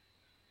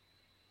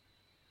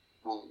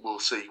we'll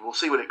see. We'll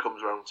see when it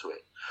comes around to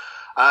it.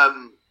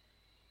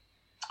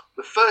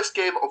 The first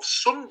game of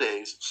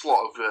Sunday's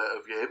slot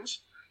of games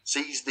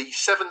sees the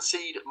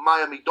 7-seed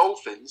Miami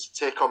Dolphins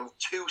take on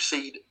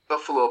 2-seed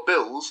Buffalo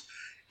Bills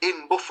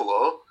in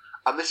Buffalo,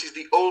 and this is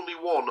the only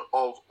one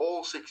of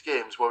all 6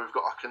 games where we've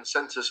got a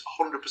consensus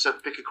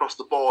 100% pick across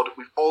the board.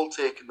 We've all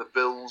taken the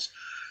Bills.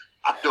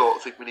 I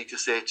don't think we need to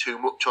say too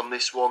much on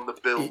this one. The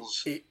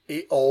Bills...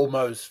 It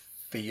almost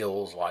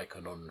feels like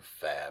an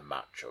unfair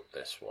matchup,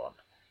 this one.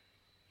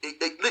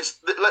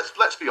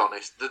 Let's be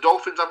honest. The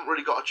Dolphins haven't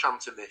really got a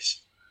chance in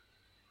this,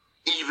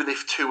 even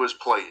if Tua's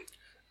playing.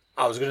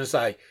 I was going to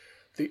say,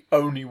 the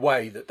only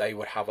way that they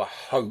would have a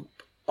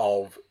hope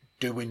of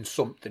doing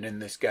something in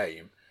this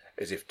game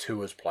is if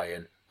Tua's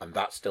playing, and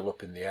that's still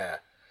up in the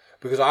air.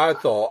 Because I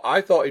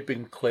thought he'd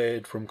been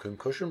cleared from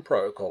concussion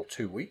protocol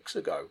 2 weeks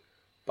ago,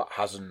 but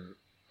hasn't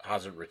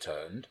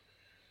returned.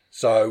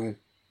 So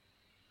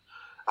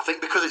I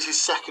think because it's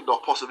his second or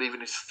possibly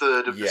even his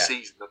third of the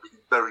season, they're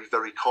being very,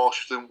 very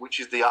cautious, which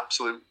is the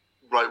absolute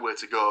right way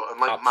to go.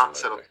 And like Matt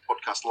said on the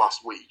podcast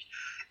last week,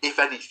 if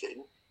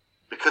anything,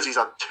 because he's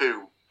had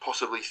 2,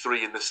 possibly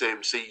 3 in the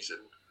same season,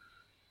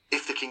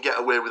 if they can get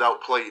away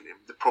without playing him,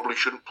 they probably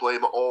shouldn't play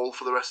him at all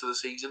for the rest of the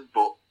season.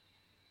 But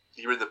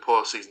you're in the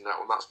postseason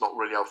now, and that's not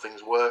really how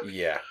things work.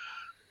 Yeah.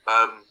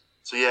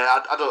 So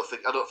yeah, I don't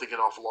think an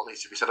awful lot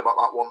needs to be said about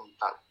that one.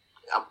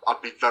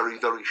 I'd be very,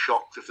 very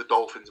shocked if the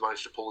Dolphins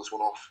managed to pull this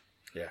one off.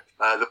 Yeah.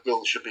 The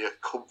Bills should be a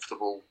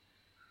comfortable.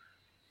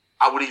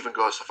 I would even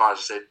go so far as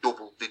to say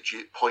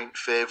double-digit point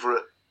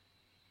favourite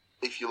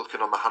if you're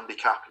looking on the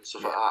handicap and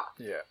stuff like that.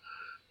 Yeah.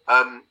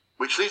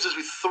 Which leaves us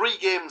with 3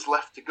 games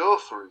left to go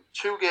through.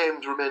 2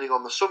 games remaining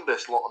on the Sunday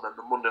slot and then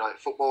the Monday Night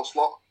Football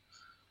slot.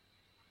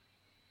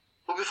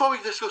 But before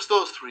we discuss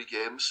those 3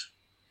 games,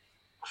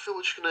 I feel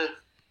we're just going to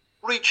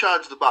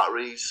recharge the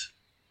batteries,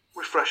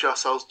 refresh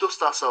ourselves,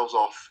 dust ourselves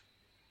off,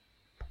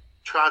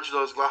 charge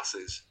those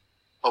glasses,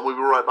 and we'll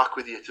be right back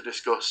with you to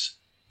discuss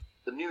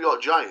the New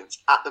York Giants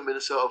at the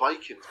Minnesota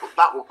Vikings. But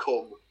that will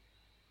come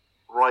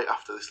right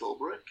after this little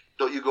break.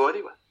 Don't you go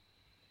anywhere.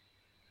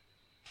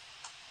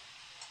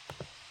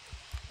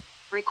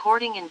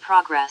 Recording in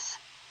progress.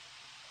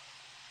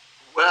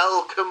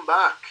 Welcome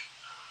back.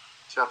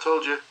 See, I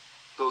told you,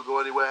 don't go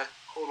anywhere.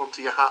 Hold on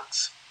to your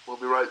hats. We'll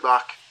be right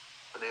back.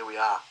 And here we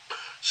are.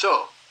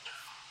 So,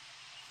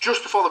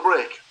 just before the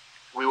break,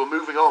 we were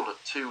moving on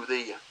to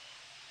the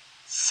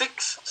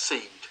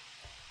 6-seed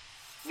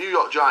New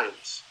York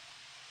Giants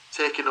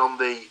taking on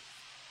the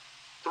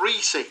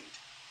 3-seed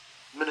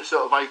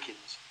Minnesota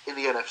Vikings in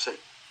the NFC.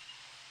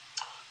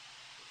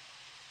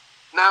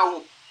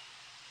 Now,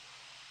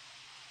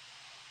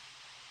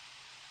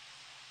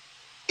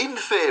 in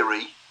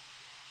theory,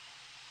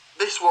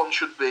 this one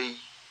should be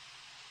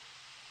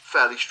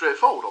fairly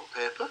straightforward on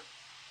paper.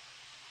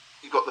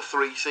 You've got the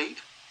 3-seed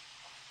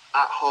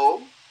at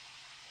home.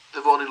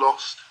 They've only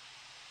lost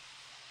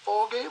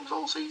 4 games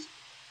all season.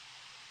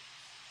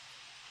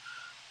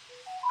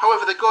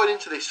 However, they're going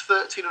into this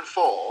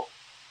 13-4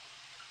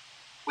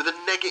 with a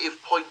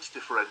negative points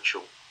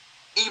differential,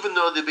 even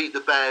though they beat the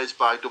Bears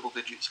by double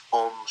digits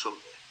on Sunday.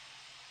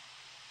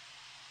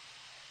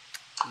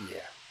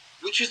 Yeah.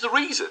 Which is the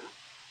reason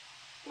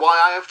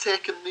why I have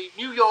taken the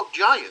New York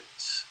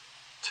Giants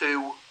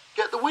to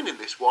get the win in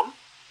this one,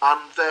 and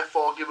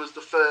therefore give us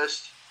the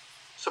first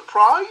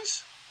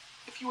surprise,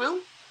 if you will,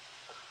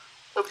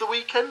 of the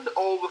weekend.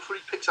 All the 3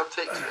 picks I've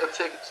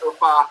taken so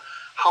far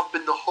have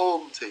been the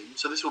home team,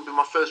 so this will be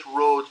my first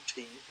road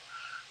team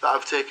that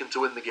I've taken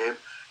to win the game.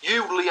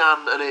 You,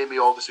 Leanne, and Amy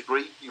all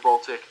disagree. You've all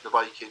taken the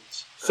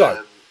Vikings.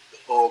 So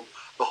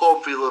the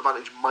home field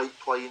advantage might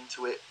play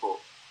into it, but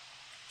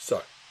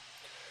so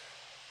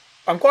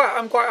I'm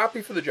quite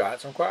happy for the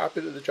Giants. I'm quite happy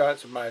that the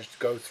Giants have managed to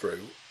go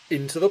through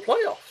into the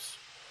playoffs.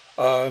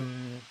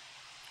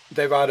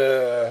 They've had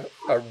a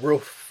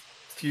rough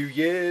few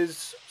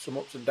years, some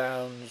ups and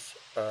downs,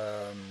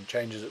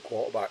 changes at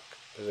quarterback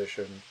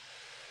position,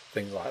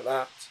 things like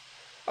that.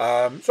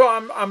 So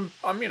I'm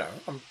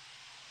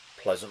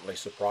pleasantly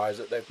surprised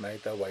that they've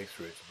made their way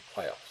through to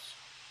the playoffs.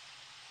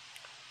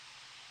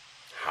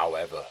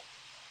 However,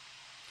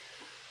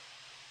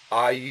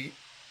 I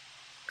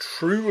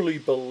truly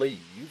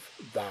believe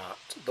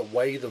that the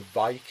way the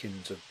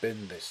Vikings have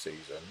been this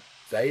season,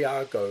 they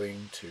are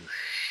going to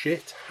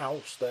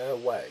shithouse their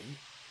way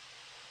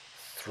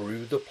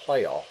through the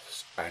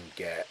playoffs and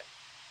get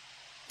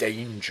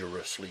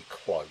dangerously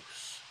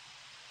close.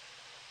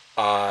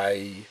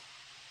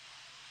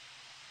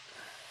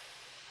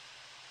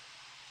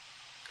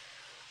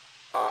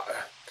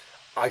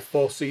 I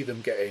foresee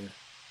them getting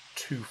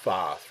too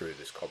far through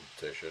this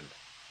competition.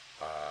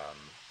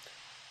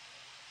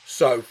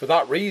 So for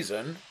that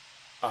reason,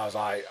 I'm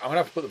going to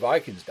have to put the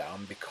Vikings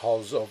down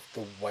because of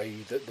the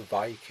way that the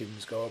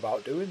Vikings go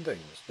about doing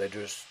things. They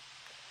just,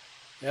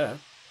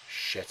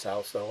 shit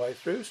out their way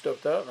through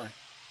stuff, don't they?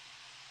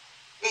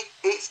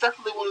 It's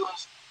definitely one of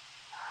those.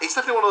 It's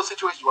definitely one of those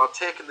situations where I've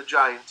taken the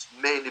Giants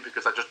mainly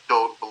because I just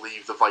don't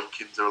believe the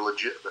Vikings are a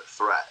legitimate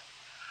threat.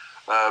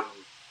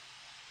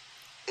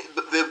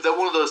 They're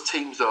one of those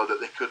teams though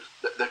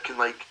that can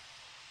like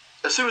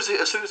as soon as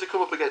they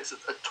come up against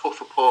a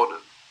tough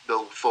opponent,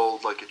 they'll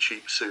fold like a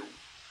cheap suit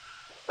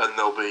and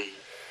they'll be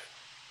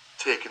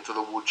taken to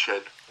the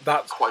woodshed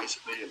quite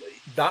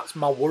severely. That's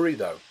my worry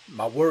though.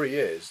 My worry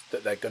is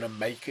that they're going to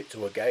make it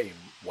to a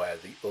game where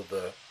the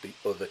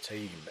other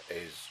team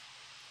is,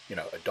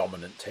 a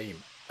dominant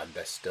team, and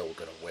they're still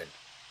going to win.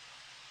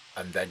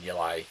 And then you're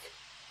like,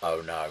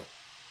 oh no.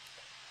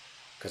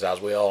 Because as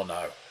we all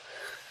know,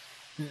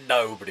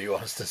 nobody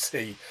wants to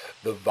see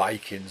the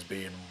Vikings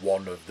being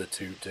one of the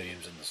two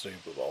teams in the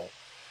Super Bowl.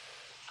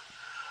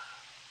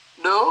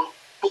 No,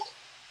 but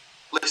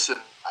listen,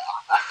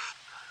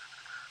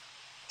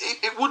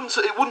 it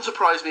wouldn't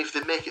surprise me if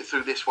they make it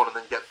through this one and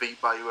then get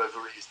beat by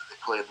whoever it is that they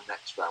play in the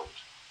next round.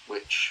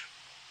 Which,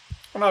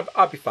 and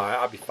I'd be fine.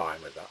 I'd be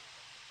fine with that.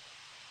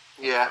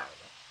 Yeah.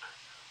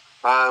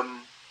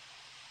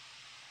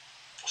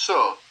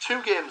 So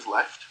 2 games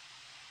left.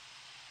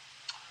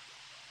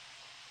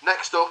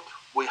 Next up,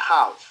 we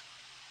have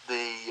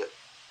the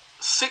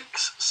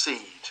 6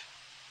 seed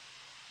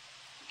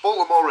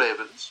Baltimore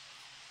Ravens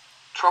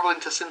travelling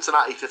to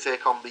Cincinnati to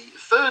take on the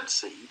 3rd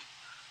seed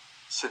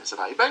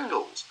Cincinnati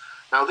Bengals.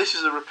 Now, this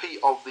is a repeat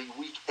of the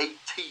Week 18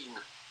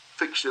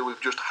 fixture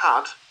we've just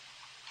had,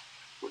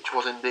 which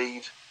was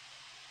indeed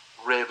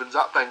Ravens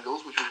at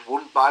Bengals, which was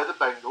won by the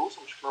Bengals.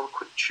 I'm just going to have a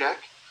quick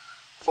check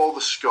for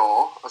the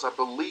score, as I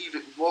believe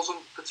it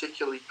wasn't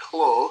particularly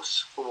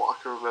close from what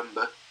I can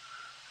remember.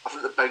 I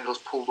think the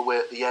Bengals pulled away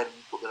at the end,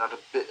 but they had a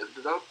bit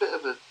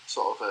of a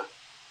sort of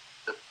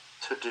a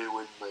to-do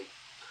in the.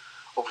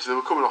 Obviously, they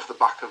were coming off the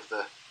back of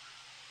the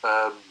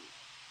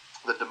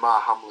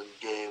Damar Hamlin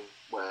game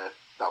where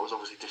that was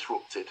obviously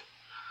disrupted.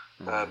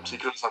 So you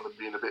can understand them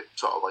being a bit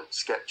sort of like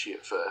sketchy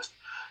at first.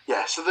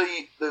 Yeah, so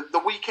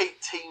the Week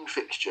 18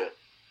 fixture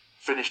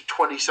finished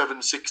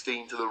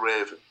 27-16 to the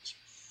Ravens.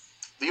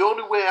 The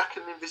only way I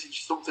can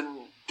envisage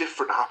something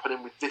different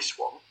happening with this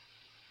one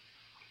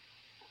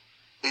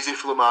is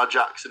if Lamar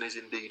Jackson is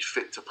indeed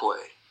fit to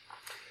play.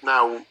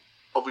 Now,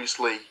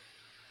 obviously,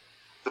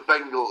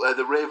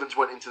 the Ravens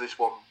went into this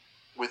one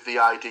with the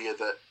idea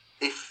that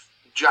if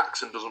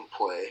Jackson doesn't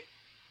play,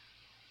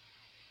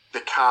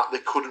 they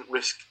couldn't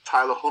risk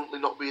Tyler Huntley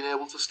not being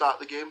able to start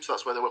the game, so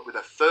that's why they went with a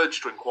 3rd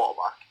string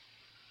quarterback,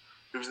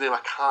 whose name I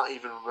can't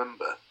even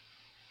remember,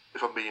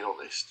 if I'm being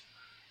honest.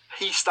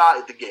 He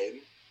started the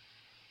game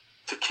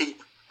to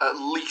keep at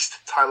least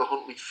Tyler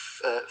Huntley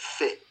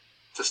fit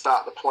to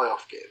start the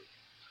playoff game.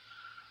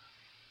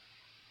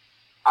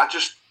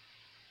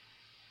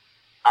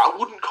 I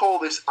wouldn't call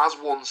this as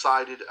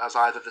one-sided as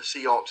either the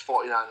Seahawks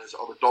 49ers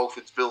or the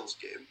Dolphins Bills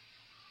game,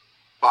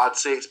 but I'd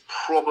say it's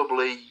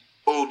probably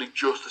only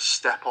just a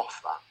step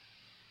off that.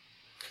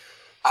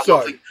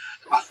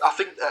 I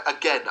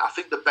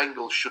think the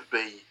Bengals should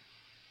be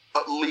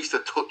at least a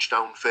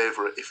touchdown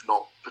favourite, if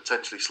not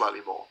potentially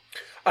slightly more.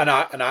 And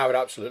I would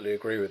absolutely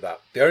agree with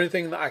that. The only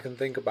thing that I can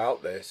think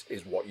about this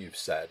is what you've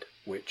said,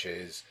 which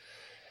is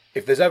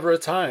if there's ever a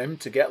time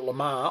to get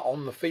Lamar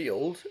on the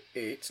field,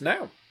 it's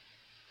now.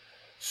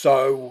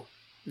 So,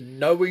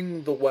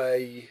 knowing the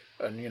way,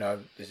 and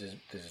this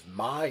is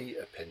my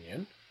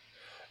opinion,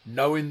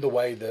 knowing the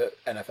way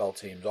that NFL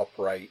teams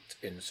operate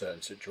in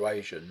certain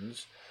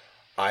situations,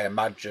 I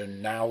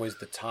imagine now is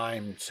the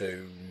time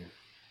to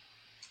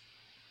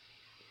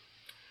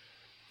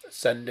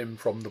send him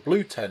from the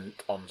blue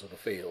tent onto the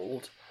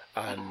field.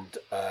 And,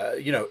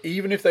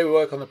 even if they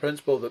work on the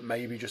principle that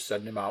maybe just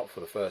send him out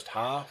for the first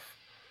half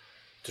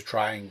to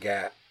try and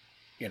get,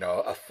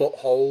 a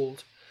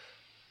foothold,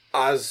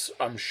 as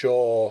I'm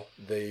sure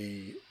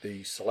the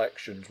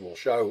selections will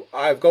show.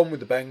 I've gone with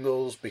the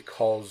Bengals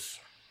because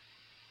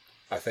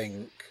I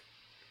think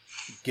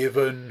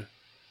given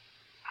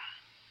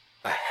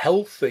a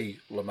healthy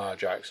Lamar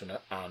Jackson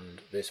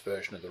and this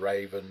version of the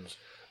Ravens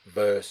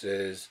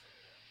versus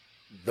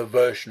the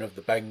version of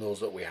the Bengals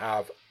that we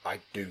have, I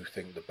do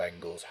think the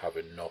Bengals have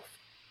enough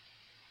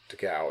to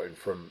get out in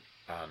front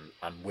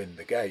and win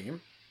the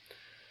game.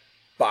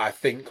 But I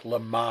think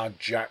Lamar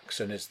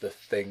Jackson is the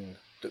thing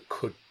that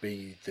could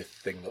be the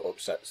thing that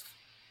upsets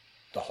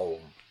the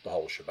whole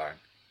shebang.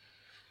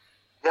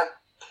 Yeah,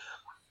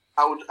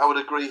 I would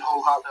agree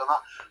wholeheartedly on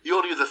that. The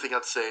only other thing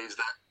I'd say is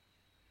that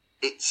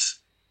it's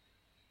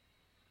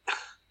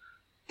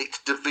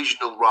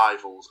divisional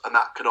rivals, and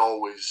that can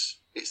always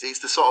it's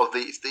the sort of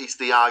it's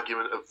the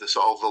argument of the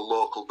sort of the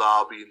local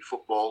derby in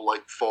football,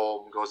 like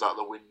form goes out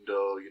the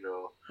window,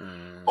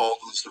 all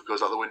the stuff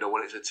goes out the window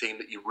when it's a team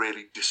that you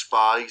really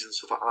despise and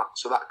stuff like that.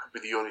 So that could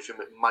be the only thing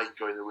that might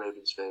go in the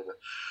Ravens' favour.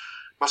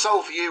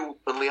 Myself, you,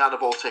 and Leanne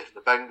have all taken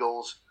the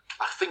Bengals.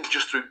 I think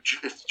just through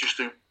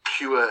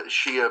pure,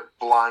 sheer,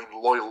 blind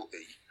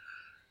loyalty,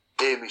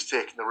 Amy's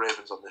taking the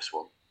Ravens on this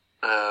one.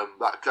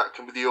 That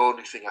can be the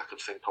only thing I could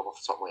think of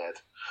off the top of my head.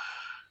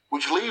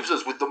 Which leaves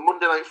us with the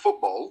Monday Night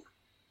Football,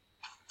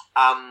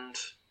 and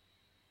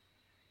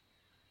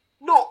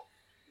not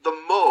the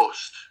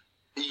most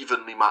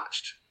evenly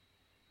matched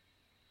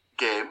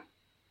game,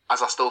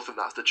 as I still think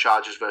that's the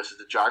Chargers versus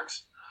the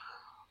Jags.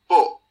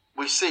 But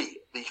we see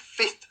the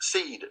 5th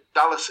seed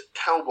Dallas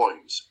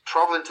Cowboys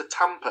travelling to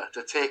Tampa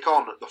to take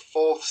on the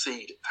 4th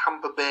seed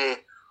Tampa Bay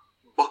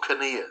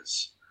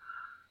Buccaneers.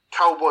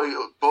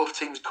 Both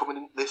teams coming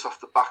in this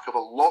off the back of a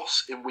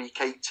loss in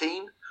Week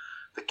 18.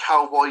 The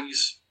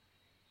Cowboys,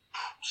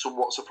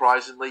 somewhat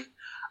surprisingly,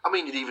 I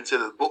mean, you'd even say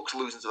that the Bucs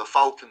losing to the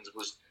Falcons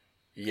was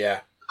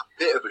a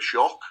bit of a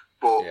shock,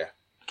 but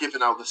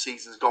given how the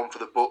season's gone for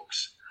the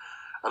Bucs,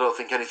 I don't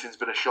think anything's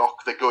been a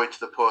shock. They're going to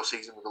the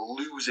postseason with a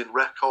losing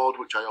record,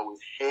 which I always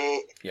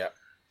hate. Yeah.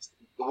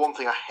 The one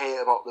thing I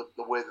hate about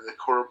the way that the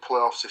current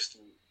playoff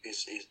system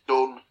is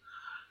done,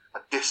 I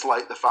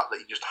dislike the fact that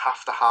you just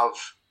have to have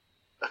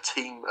a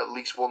team, at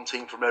least one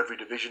team from every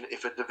division.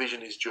 If a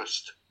division is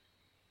just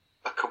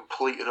a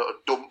complete and utter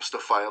dumpster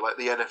fire like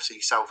the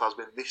NFC South has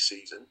been this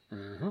season,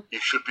 you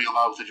should be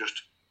allowed to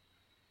just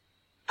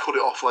cut it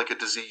off like a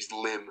diseased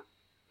limb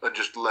and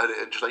just let it,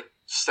 and just like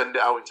send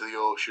it out into the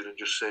ocean and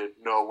just say,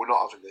 no, we're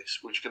not having this.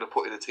 We're just going to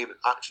put in a team that's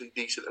actually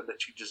decent and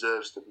actually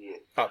deserves to be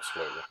in.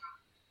 Absolutely.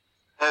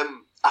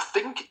 I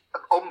think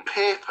on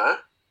paper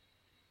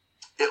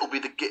it'll be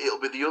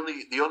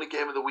the only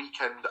game of the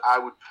weekend I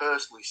would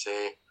personally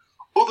say,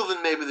 other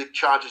than maybe the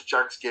Chargers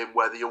Jags game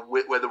where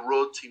the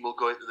road team will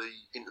go into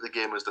the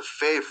game as the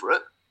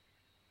favourite.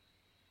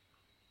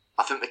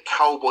 I think the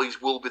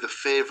Cowboys will be the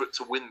favourite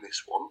to win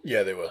this one.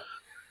 Yeah, they will.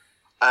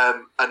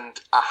 And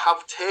I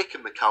have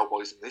taken the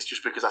Cowboys in this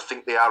just because I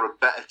think they are a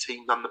better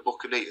team than the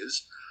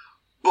Buccaneers.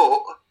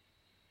 But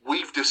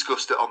we've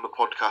discussed it on the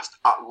podcast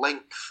at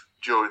length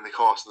during the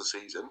course of the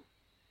season.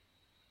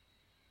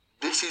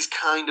 This is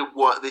kind of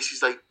this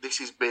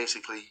is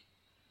basically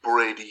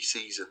Brady's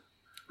season.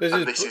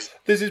 This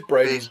is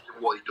Brady's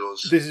what he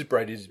does. This is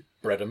Brady's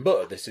bread and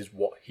butter. This is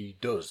what he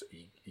does.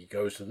 He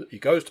goes to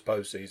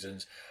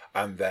postseasons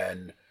and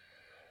then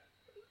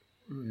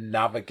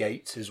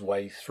navigates his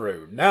way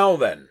through. Now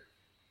then,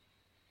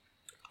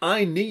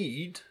 I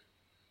need,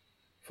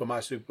 for my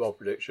Super Bowl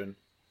prediction,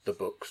 the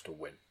Bucs to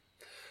win.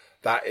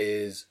 That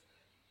is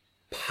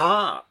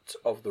part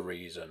of the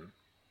reason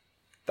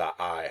that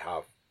I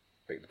have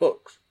picked the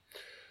Bucs.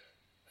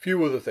 A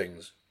few other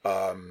things.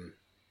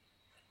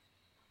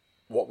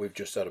 What we've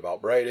just said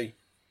about Brady.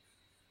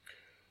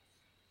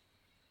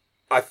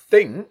 I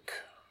think,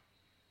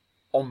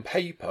 on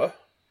paper,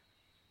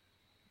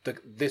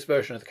 this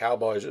version of the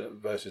Cowboys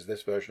versus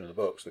this version of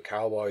the Bucs, the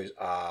Cowboys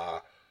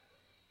are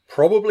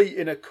probably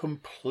in a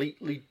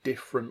completely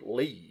different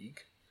league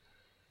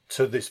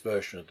to this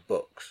version of the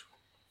Bucs.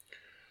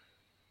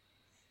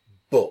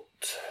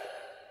 But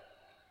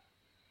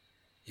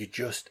you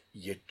just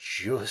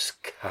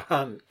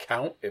can't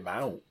count him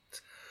out.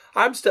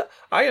 I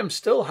am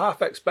still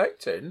half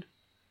expecting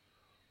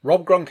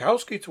Rob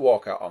Gronkowski to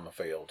walk out on the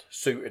field,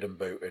 suited and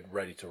booted,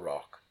 ready to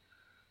rock.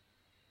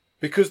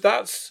 Because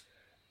that's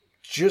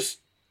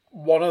just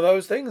one of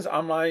those things.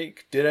 I'm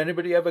like, did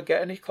anybody ever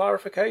get any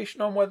clarification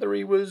on whether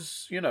he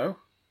was,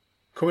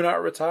 coming out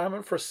of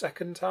retirement for a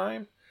second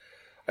time?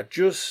 I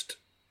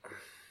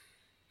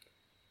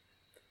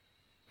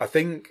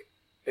think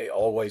it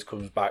always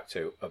comes back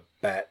to a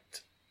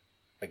bet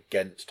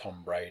against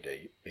Tom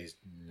Brady is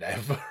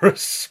never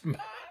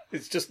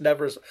it's just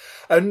never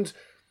and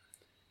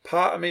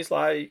part of me is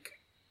like,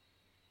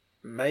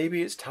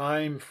 maybe it's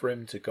time for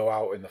him to go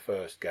out in the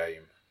first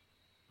game.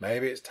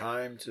 Maybe it's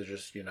time to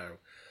just,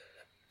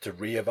 to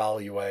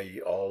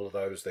reevaluate all of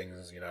those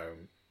things,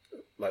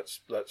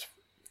 let's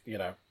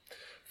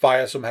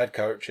fire some head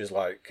coaches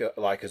like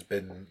has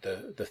been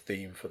the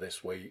theme for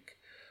this week.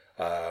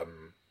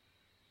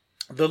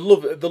 The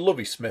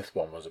Lovie Smith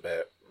one was a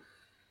bit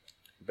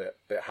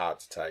hard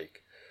to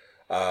take.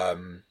 But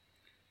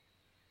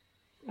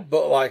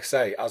like I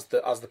say, as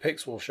the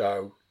picks will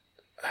show,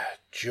 I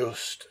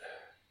just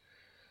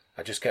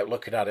kept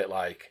looking at it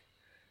like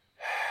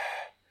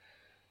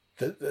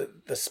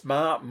the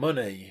smart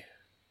money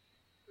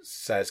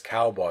says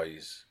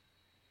Cowboys,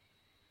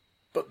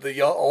 but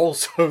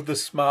also the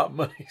smart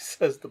money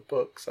says the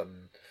Bucs,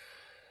 and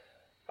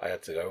I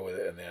had to go with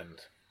it in the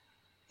end.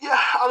 Yeah,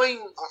 I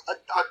mean,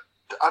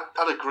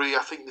 I'd agree.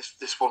 I think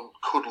this one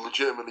could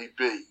legitimately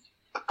be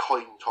a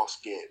coin toss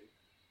game,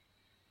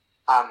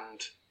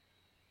 and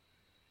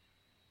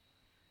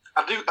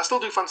I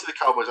still do fancy the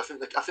Cowboys. I think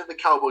the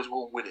Cowboys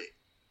will win it,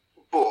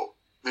 but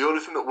the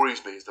only thing that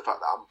worries me is the fact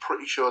that I'm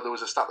pretty sure there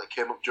was a stat that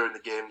came up during the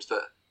games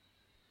that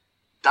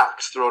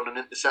Dak's thrown an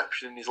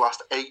interception in his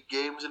last 8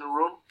 games in a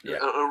row,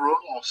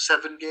 or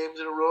 7 games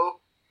in a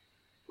row,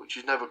 which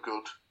is never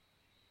good.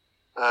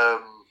 I'd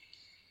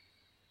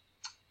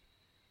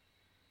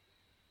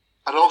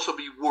also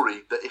be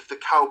worried that if the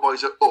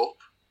Cowboys are up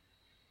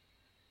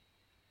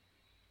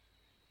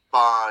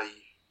by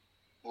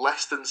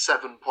less than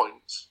 7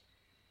 points,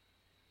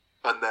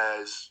 and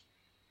there's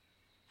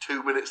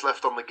 2 minutes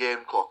left on the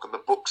game clock, and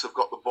the Bucks have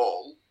got the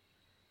ball,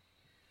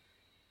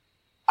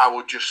 I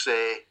would just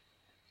say,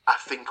 I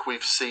think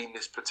we've seen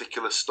this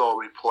particular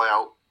story play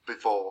out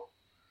before.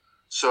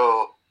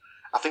 So,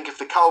 I think if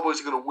the Cowboys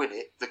are going to win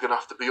it, they're going to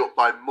have to be up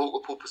by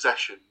multiple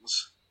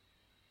possessions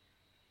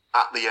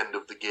at the end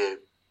of the game.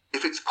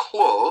 If it's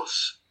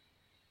close,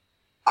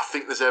 I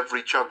think there's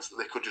every chance that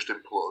they could just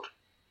implode,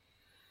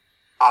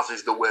 as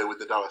is the way with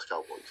the Dallas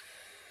Cowboys.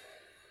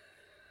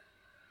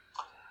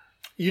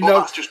 You but know,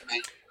 that's just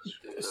me.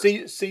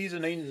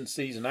 Season in and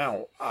season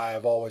out,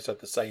 I've always said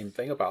the same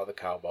thing about the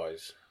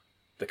Cowboys.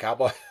 The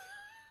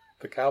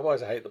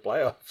Cowboys hate the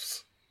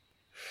playoffs.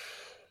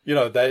 You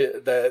know,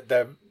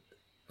 they're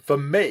for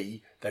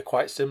me, they're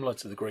quite similar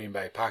to the Green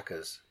Bay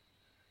Packers.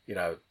 You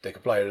know, they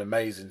can play an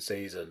amazing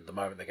season. The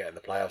moment they get in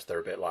the playoffs,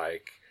 they're a bit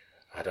like,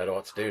 I don't know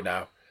what to do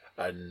now,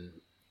 and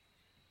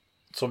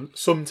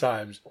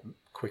sometimes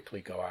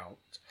quickly go out.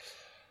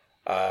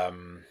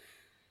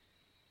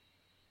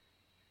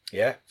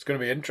 Yeah, it's going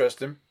to be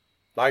interesting.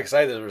 Like I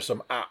say, there are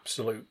some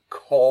absolute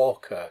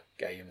corker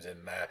games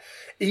in there.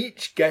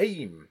 Each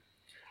game's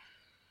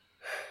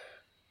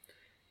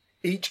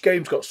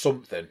got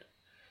something.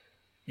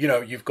 You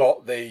know, you've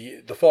got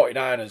the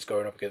 49ers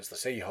going up against the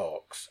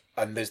Seahawks,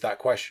 and there's that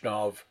question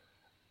of,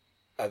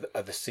 are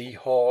the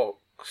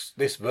Seahawks,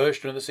 this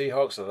version of the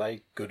Seahawks, are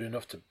they good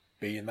enough to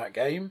be in that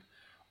game?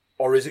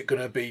 Or is it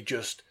going to be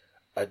just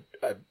a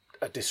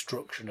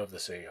destruction of the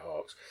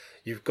Seahawks?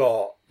 You've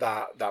got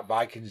that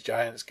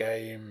Vikings-Giants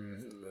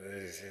game,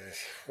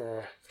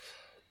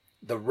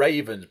 the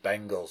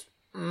Ravens-Bengals,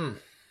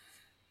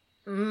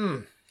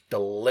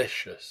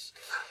 delicious.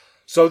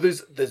 So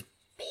there's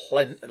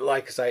plenty.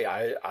 Like I say,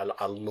 I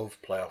love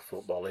playoff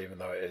football, even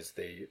though it is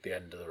the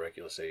end of the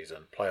regular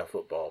season. Playoff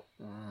football,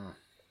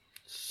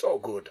 so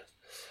good.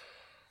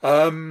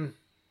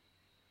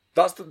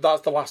 That's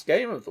the last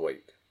game of the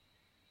week.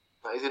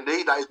 That is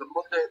indeed. That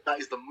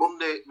is the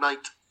Monday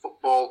night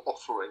football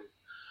offering.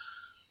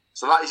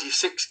 So that is your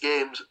 6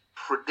 games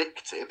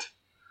predicted.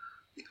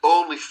 The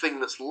only thing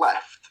that's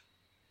left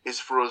is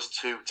for us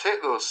to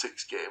take those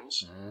 6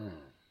 games,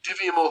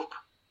 divvy them up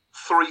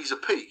 3s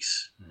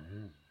apiece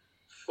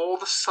for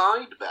the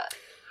side bet.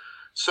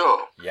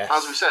 So, yes.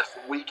 As we said,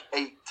 for week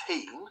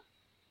 18,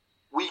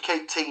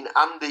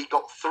 Andy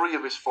got 3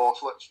 of his 4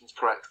 selections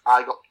correct.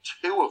 I got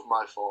 2 of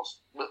my 4.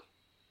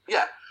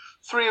 Yeah,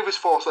 3 of his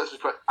 4 selections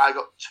correct. I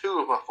got 2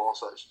 of my 4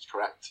 selections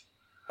correct.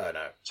 Oh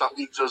no. So that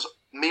leaves us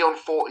me on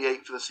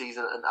 48 for the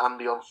season and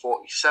Andy on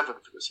 47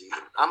 for the season.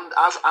 And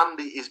as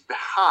Andy is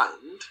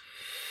behind,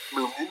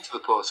 moving into the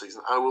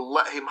postseason, I will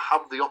let him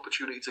have the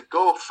opportunity to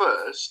go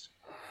first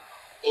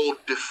or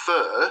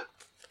defer,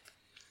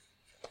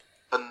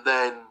 and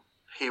then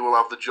he will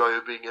have the joy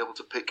of being able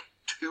to pick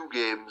 2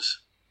 games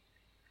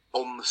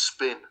on the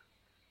spin.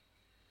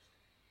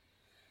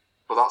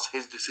 But that's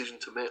his decision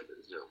to make,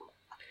 ladies and gentlemen.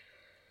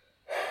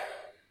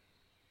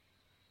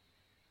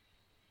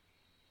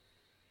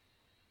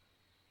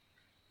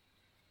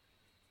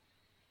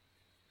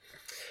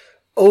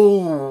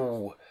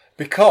 Oh,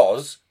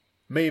 because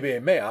me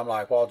being me, I'm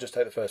like, well, I'll just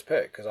take the first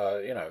pick because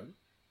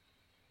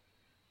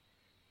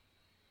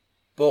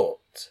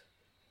But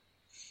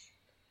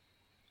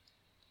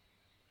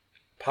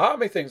part of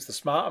me thinks the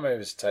smarter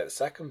move is to take the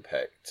second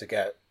pick to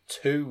get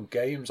 2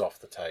 games off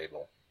the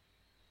table,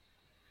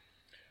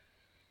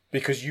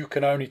 because you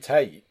can only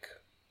take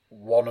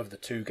one of the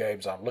 2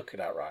 games I'm looking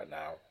at right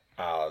now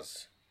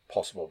as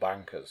possible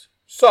bankers.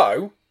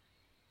 So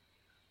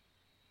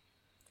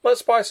let's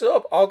spice it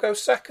up. I'll go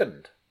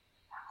second.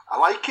 I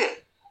like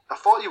it. I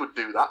thought you would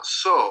do that.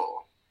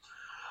 So,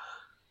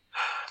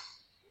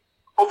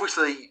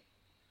 obviously,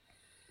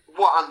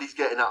 what Andy's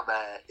getting at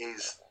there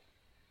is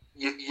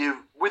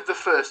you with the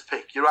first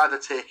pick, you're either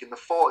taking the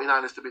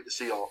 49ers to beat the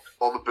Seahawks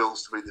or the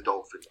Bills to beat the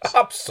Dolphins.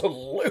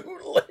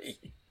 Absolutely.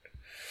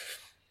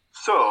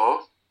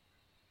 So,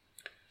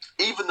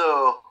 even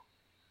though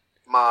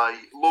my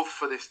love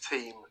for this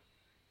team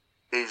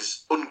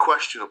is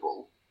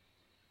unquestionable,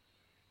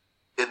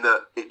 in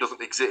that it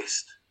doesn't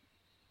exist,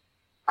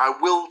 I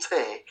will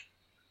take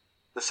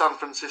the San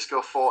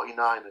Francisco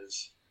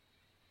 49ers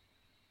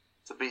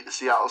to beat the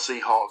Seattle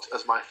Seahawks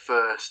as my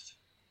first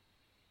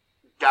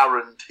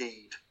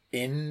guaranteed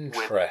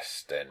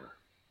Interesting. Win.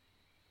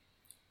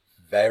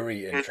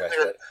 Very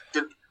interesting.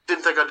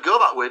 Didn't think I'd go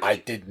that way, I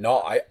did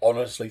not. I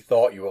honestly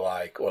thought you were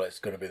like, well, it's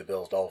going to be the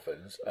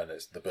Bills-Dolphins, and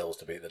it's the Bills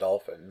to beat the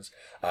Dolphins.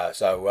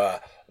 So,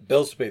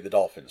 Bills to beat the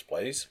Dolphins,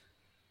 please.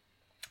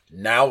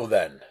 Now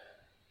then.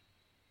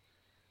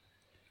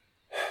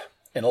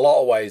 In a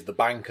lot of ways, the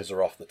bankers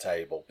are off the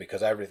table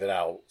because everything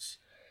else.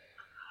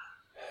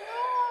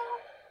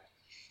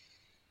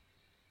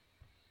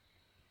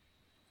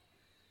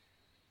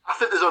 I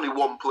think there's only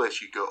one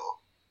place you go.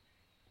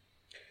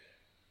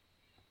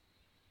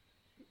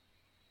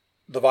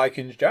 The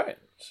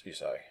Vikings-Giants, you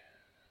say?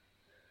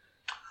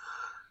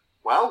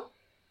 Well,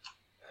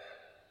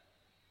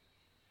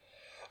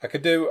 I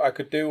could do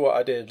what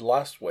I did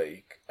last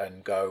week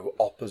and go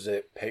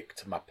opposite pick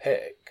to my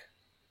pick.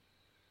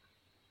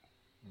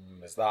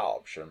 There's that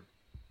option.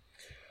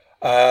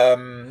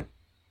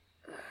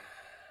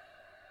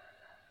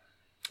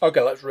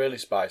 Okay, let's really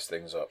spice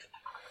things up.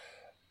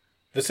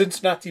 The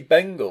Cincinnati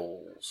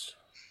Bengals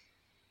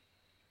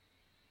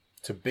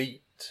to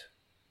beat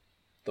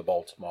the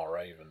Baltimore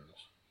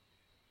Ravens.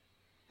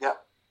 Yeah.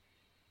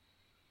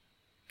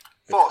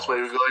 Thoughts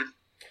where we're going.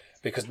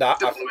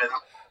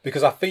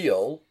 Because I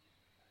feel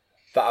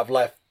that I've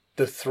left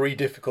the three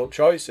difficult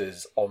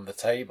choices on the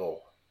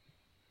table.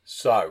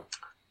 So,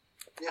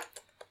 yeah,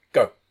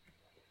 go.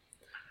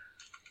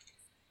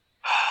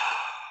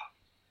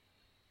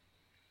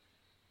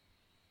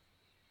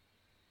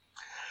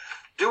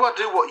 Do I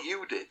do what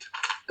you did?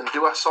 And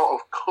do I sort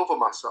of cover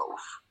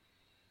myself?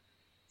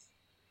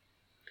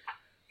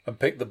 And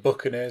pick the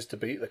Buccaneers to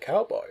beat the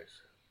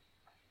Cowboys?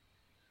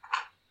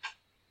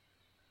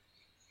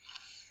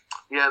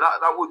 Yeah,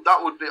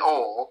 that would be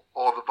or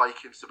the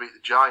Vikings to beat the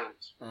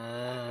Giants.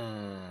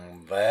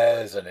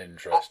 There's an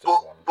interesting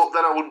one. But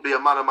then I wouldn't be a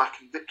man of my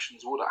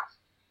convictions, would I?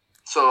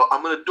 So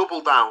I'm going to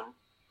double down,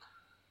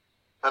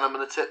 and I'm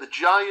going to take the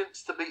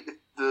Giants to beat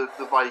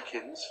the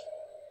Vikings.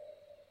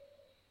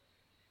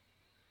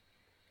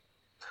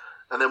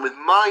 And then with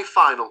my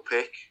final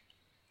pick,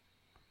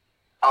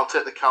 I'll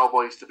take the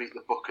Cowboys to beat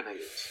the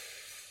Buccaneers.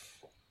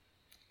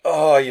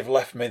 Oh, you've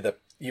left me the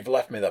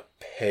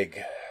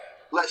pig.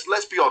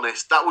 Let's be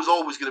honest. That was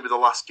always going to be the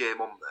last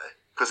game on there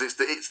because it's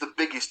the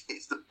biggest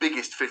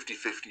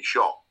 50-50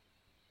 shot,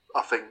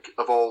 I think,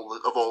 of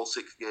all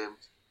 6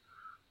 games.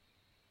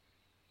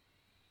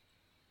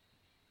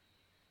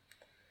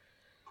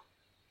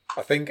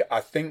 I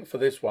think for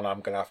this one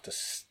I'm going to have to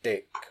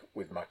stick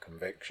with my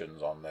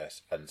convictions on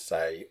this and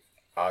say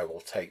I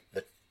will take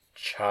the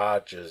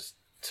Chargers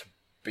to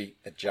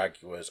beat the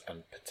Jaguars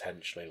and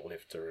potentially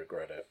live to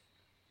regret it.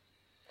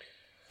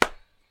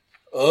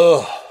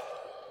 Ugh.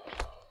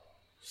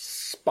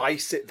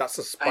 Spice it. That's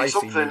a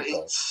spicy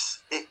meatball.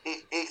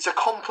 It's a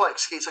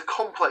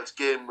complex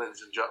game,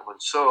 ladies and gentlemen.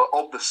 So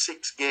of the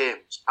 6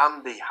 games,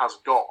 Andy has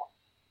got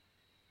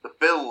the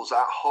Bills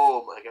at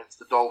home against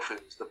the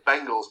Dolphins, the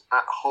Bengals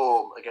at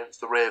home against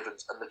the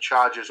Ravens, and the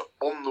Chargers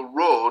on the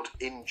road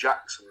in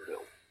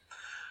Jacksonville.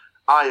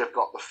 I have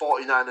got the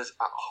 49ers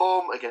at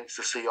home against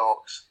the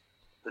Seahawks,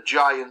 the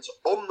Giants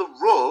on the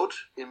road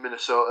in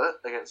Minnesota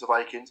against the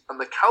Vikings, and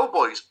the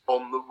Cowboys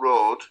on the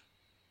road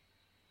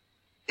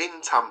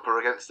in Tampa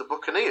against the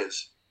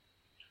Buccaneers.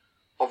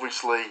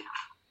 Obviously,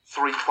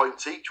 3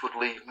 points each would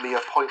leave me a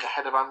point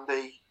ahead of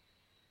Andy.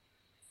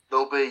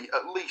 There'll be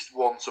at least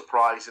one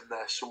surprise in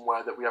there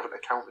somewhere that we haven't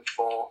accounted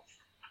for.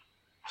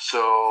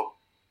 So,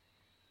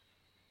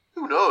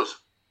 who knows?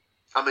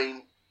 I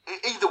mean,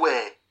 either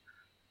way,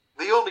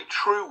 the only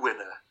true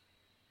winner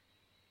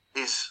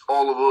is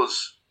all of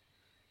us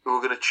who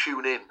are going to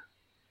tune in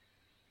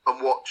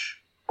and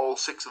watch all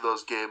 6 of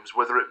those games,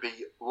 whether it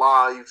be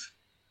live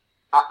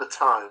at the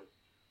time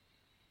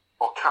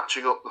or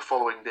catching up the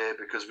following day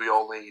because we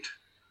all need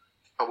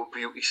our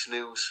beauty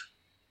snooze.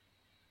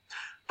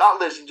 That,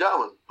 ladies and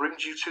gentlemen,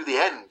 brings you to the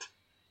end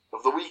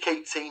of the Week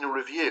 18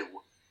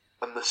 review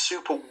and the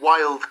Super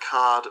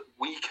Wildcard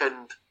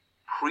Weekend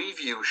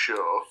preview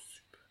show.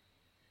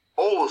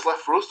 All that's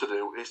left for us to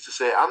do is to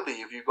say, Andy,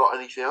 have you got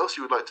anything else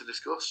you would like to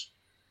discuss?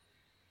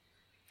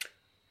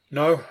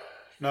 No.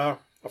 I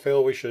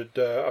feel we should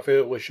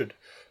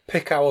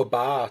pick our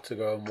bar to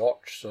go and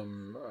watch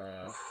some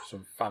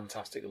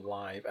fantastic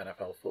live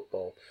NFL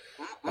football.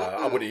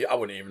 I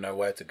wouldn't even know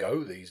where to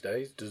go these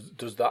days.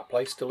 Does that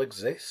place still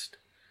exist?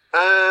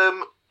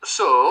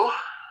 So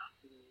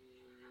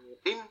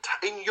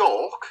in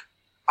York,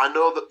 I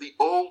know that the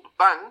Old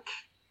Bank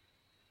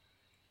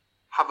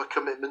have a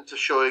commitment to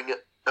showing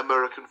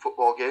American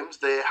football games.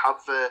 They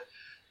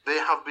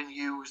have been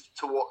used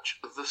to watch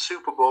the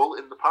Super Bowl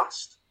in the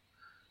past.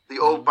 The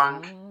Old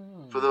Bank,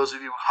 for those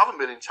of you who haven't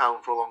been in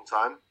town for a long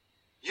time,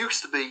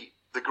 used to be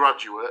the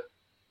Graduate,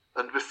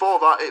 and before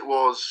that it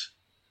was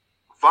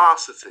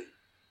Varsity.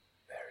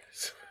 There it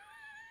is.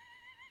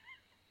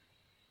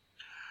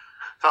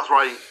 That's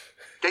right.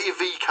 Get your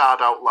V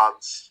card out,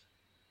 lads.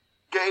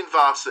 Get in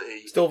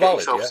Varsity. Still valid,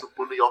 get yourself yeah? some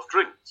money off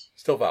drinks.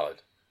 Still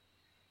valid.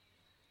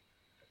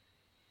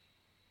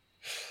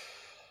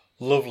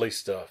 Lovely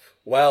stuff.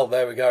 Well,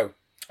 there we go.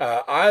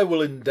 I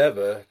will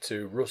endeavour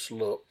to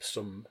rustle up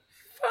some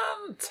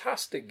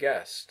fantastic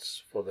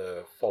guests for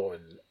the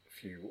following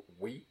few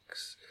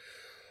weeks.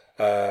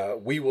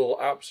 We will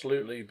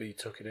absolutely be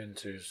tucking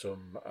into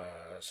some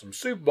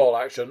Super Bowl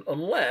action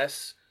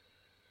unless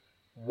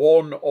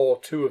one or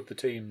two of the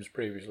teams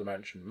previously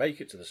mentioned make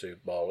it to the Super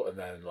Bowl, and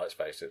then, let's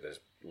face it, there's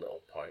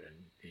little point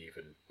in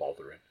even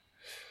bothering.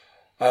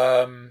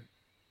 Other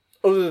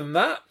than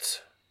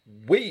that,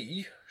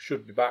 we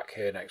should be back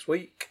here next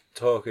week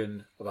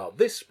talking about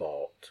this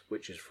sport,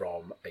 which is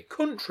from a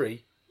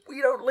country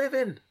we don't live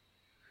in.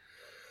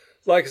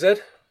 Like I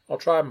said, I'll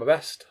try my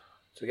best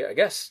to get a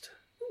guest.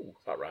 Ooh,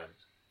 that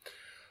rhymes.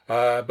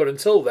 But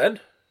until then,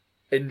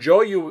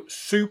 enjoy your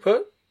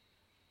Super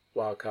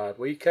Wildcard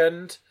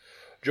Weekend.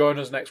 Join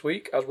us next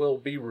week as we'll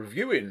be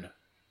reviewing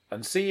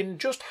and seeing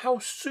just how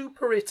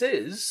super it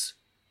is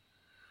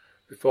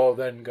before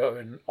then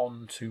going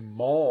on to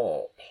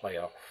more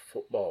playoff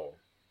football.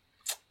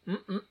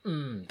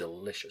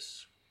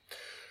 Delicious.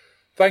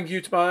 Thank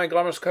you to my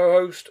glamorous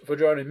co-host for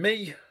joining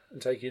me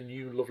and taking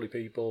you lovely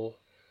people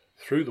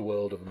through the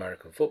world of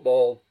American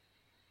football.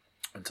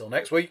 Until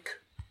next week,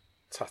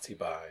 tatty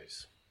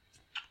byes.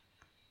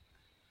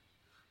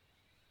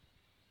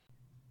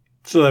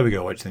 So there we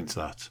go. What do you think to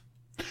that?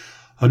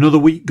 Another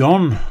week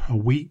gone. A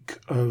week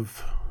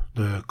of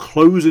the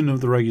closing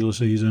of the regular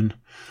season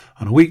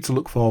and a week to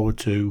look forward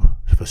to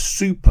for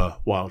Super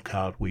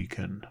Wildcard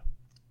Weekend.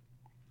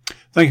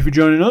 Thank you for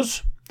joining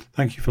us.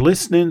 Thank you for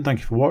listening. Thank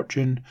you for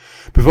watching.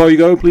 Before you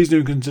go, please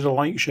do consider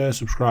like, share,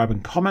 subscribe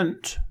and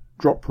comment.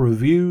 Drop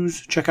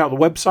reviews. Check out the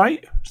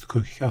website. It's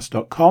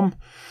thecookiecast.com.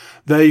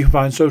 There you can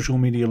find social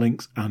media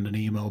links and an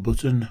email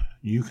button.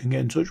 You can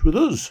get in touch with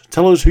us.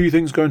 Tell us who you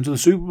think's going to the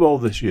Super Bowl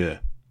this year.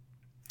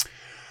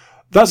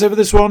 That's it for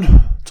this one.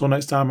 Until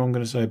next time, I'm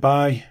going to say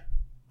bye,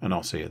 and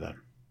I'll see you then.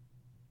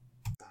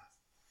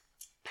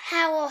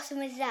 How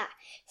awesome is that?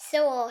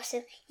 So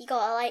awesome. You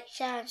gotta like,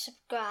 share and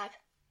subscribe.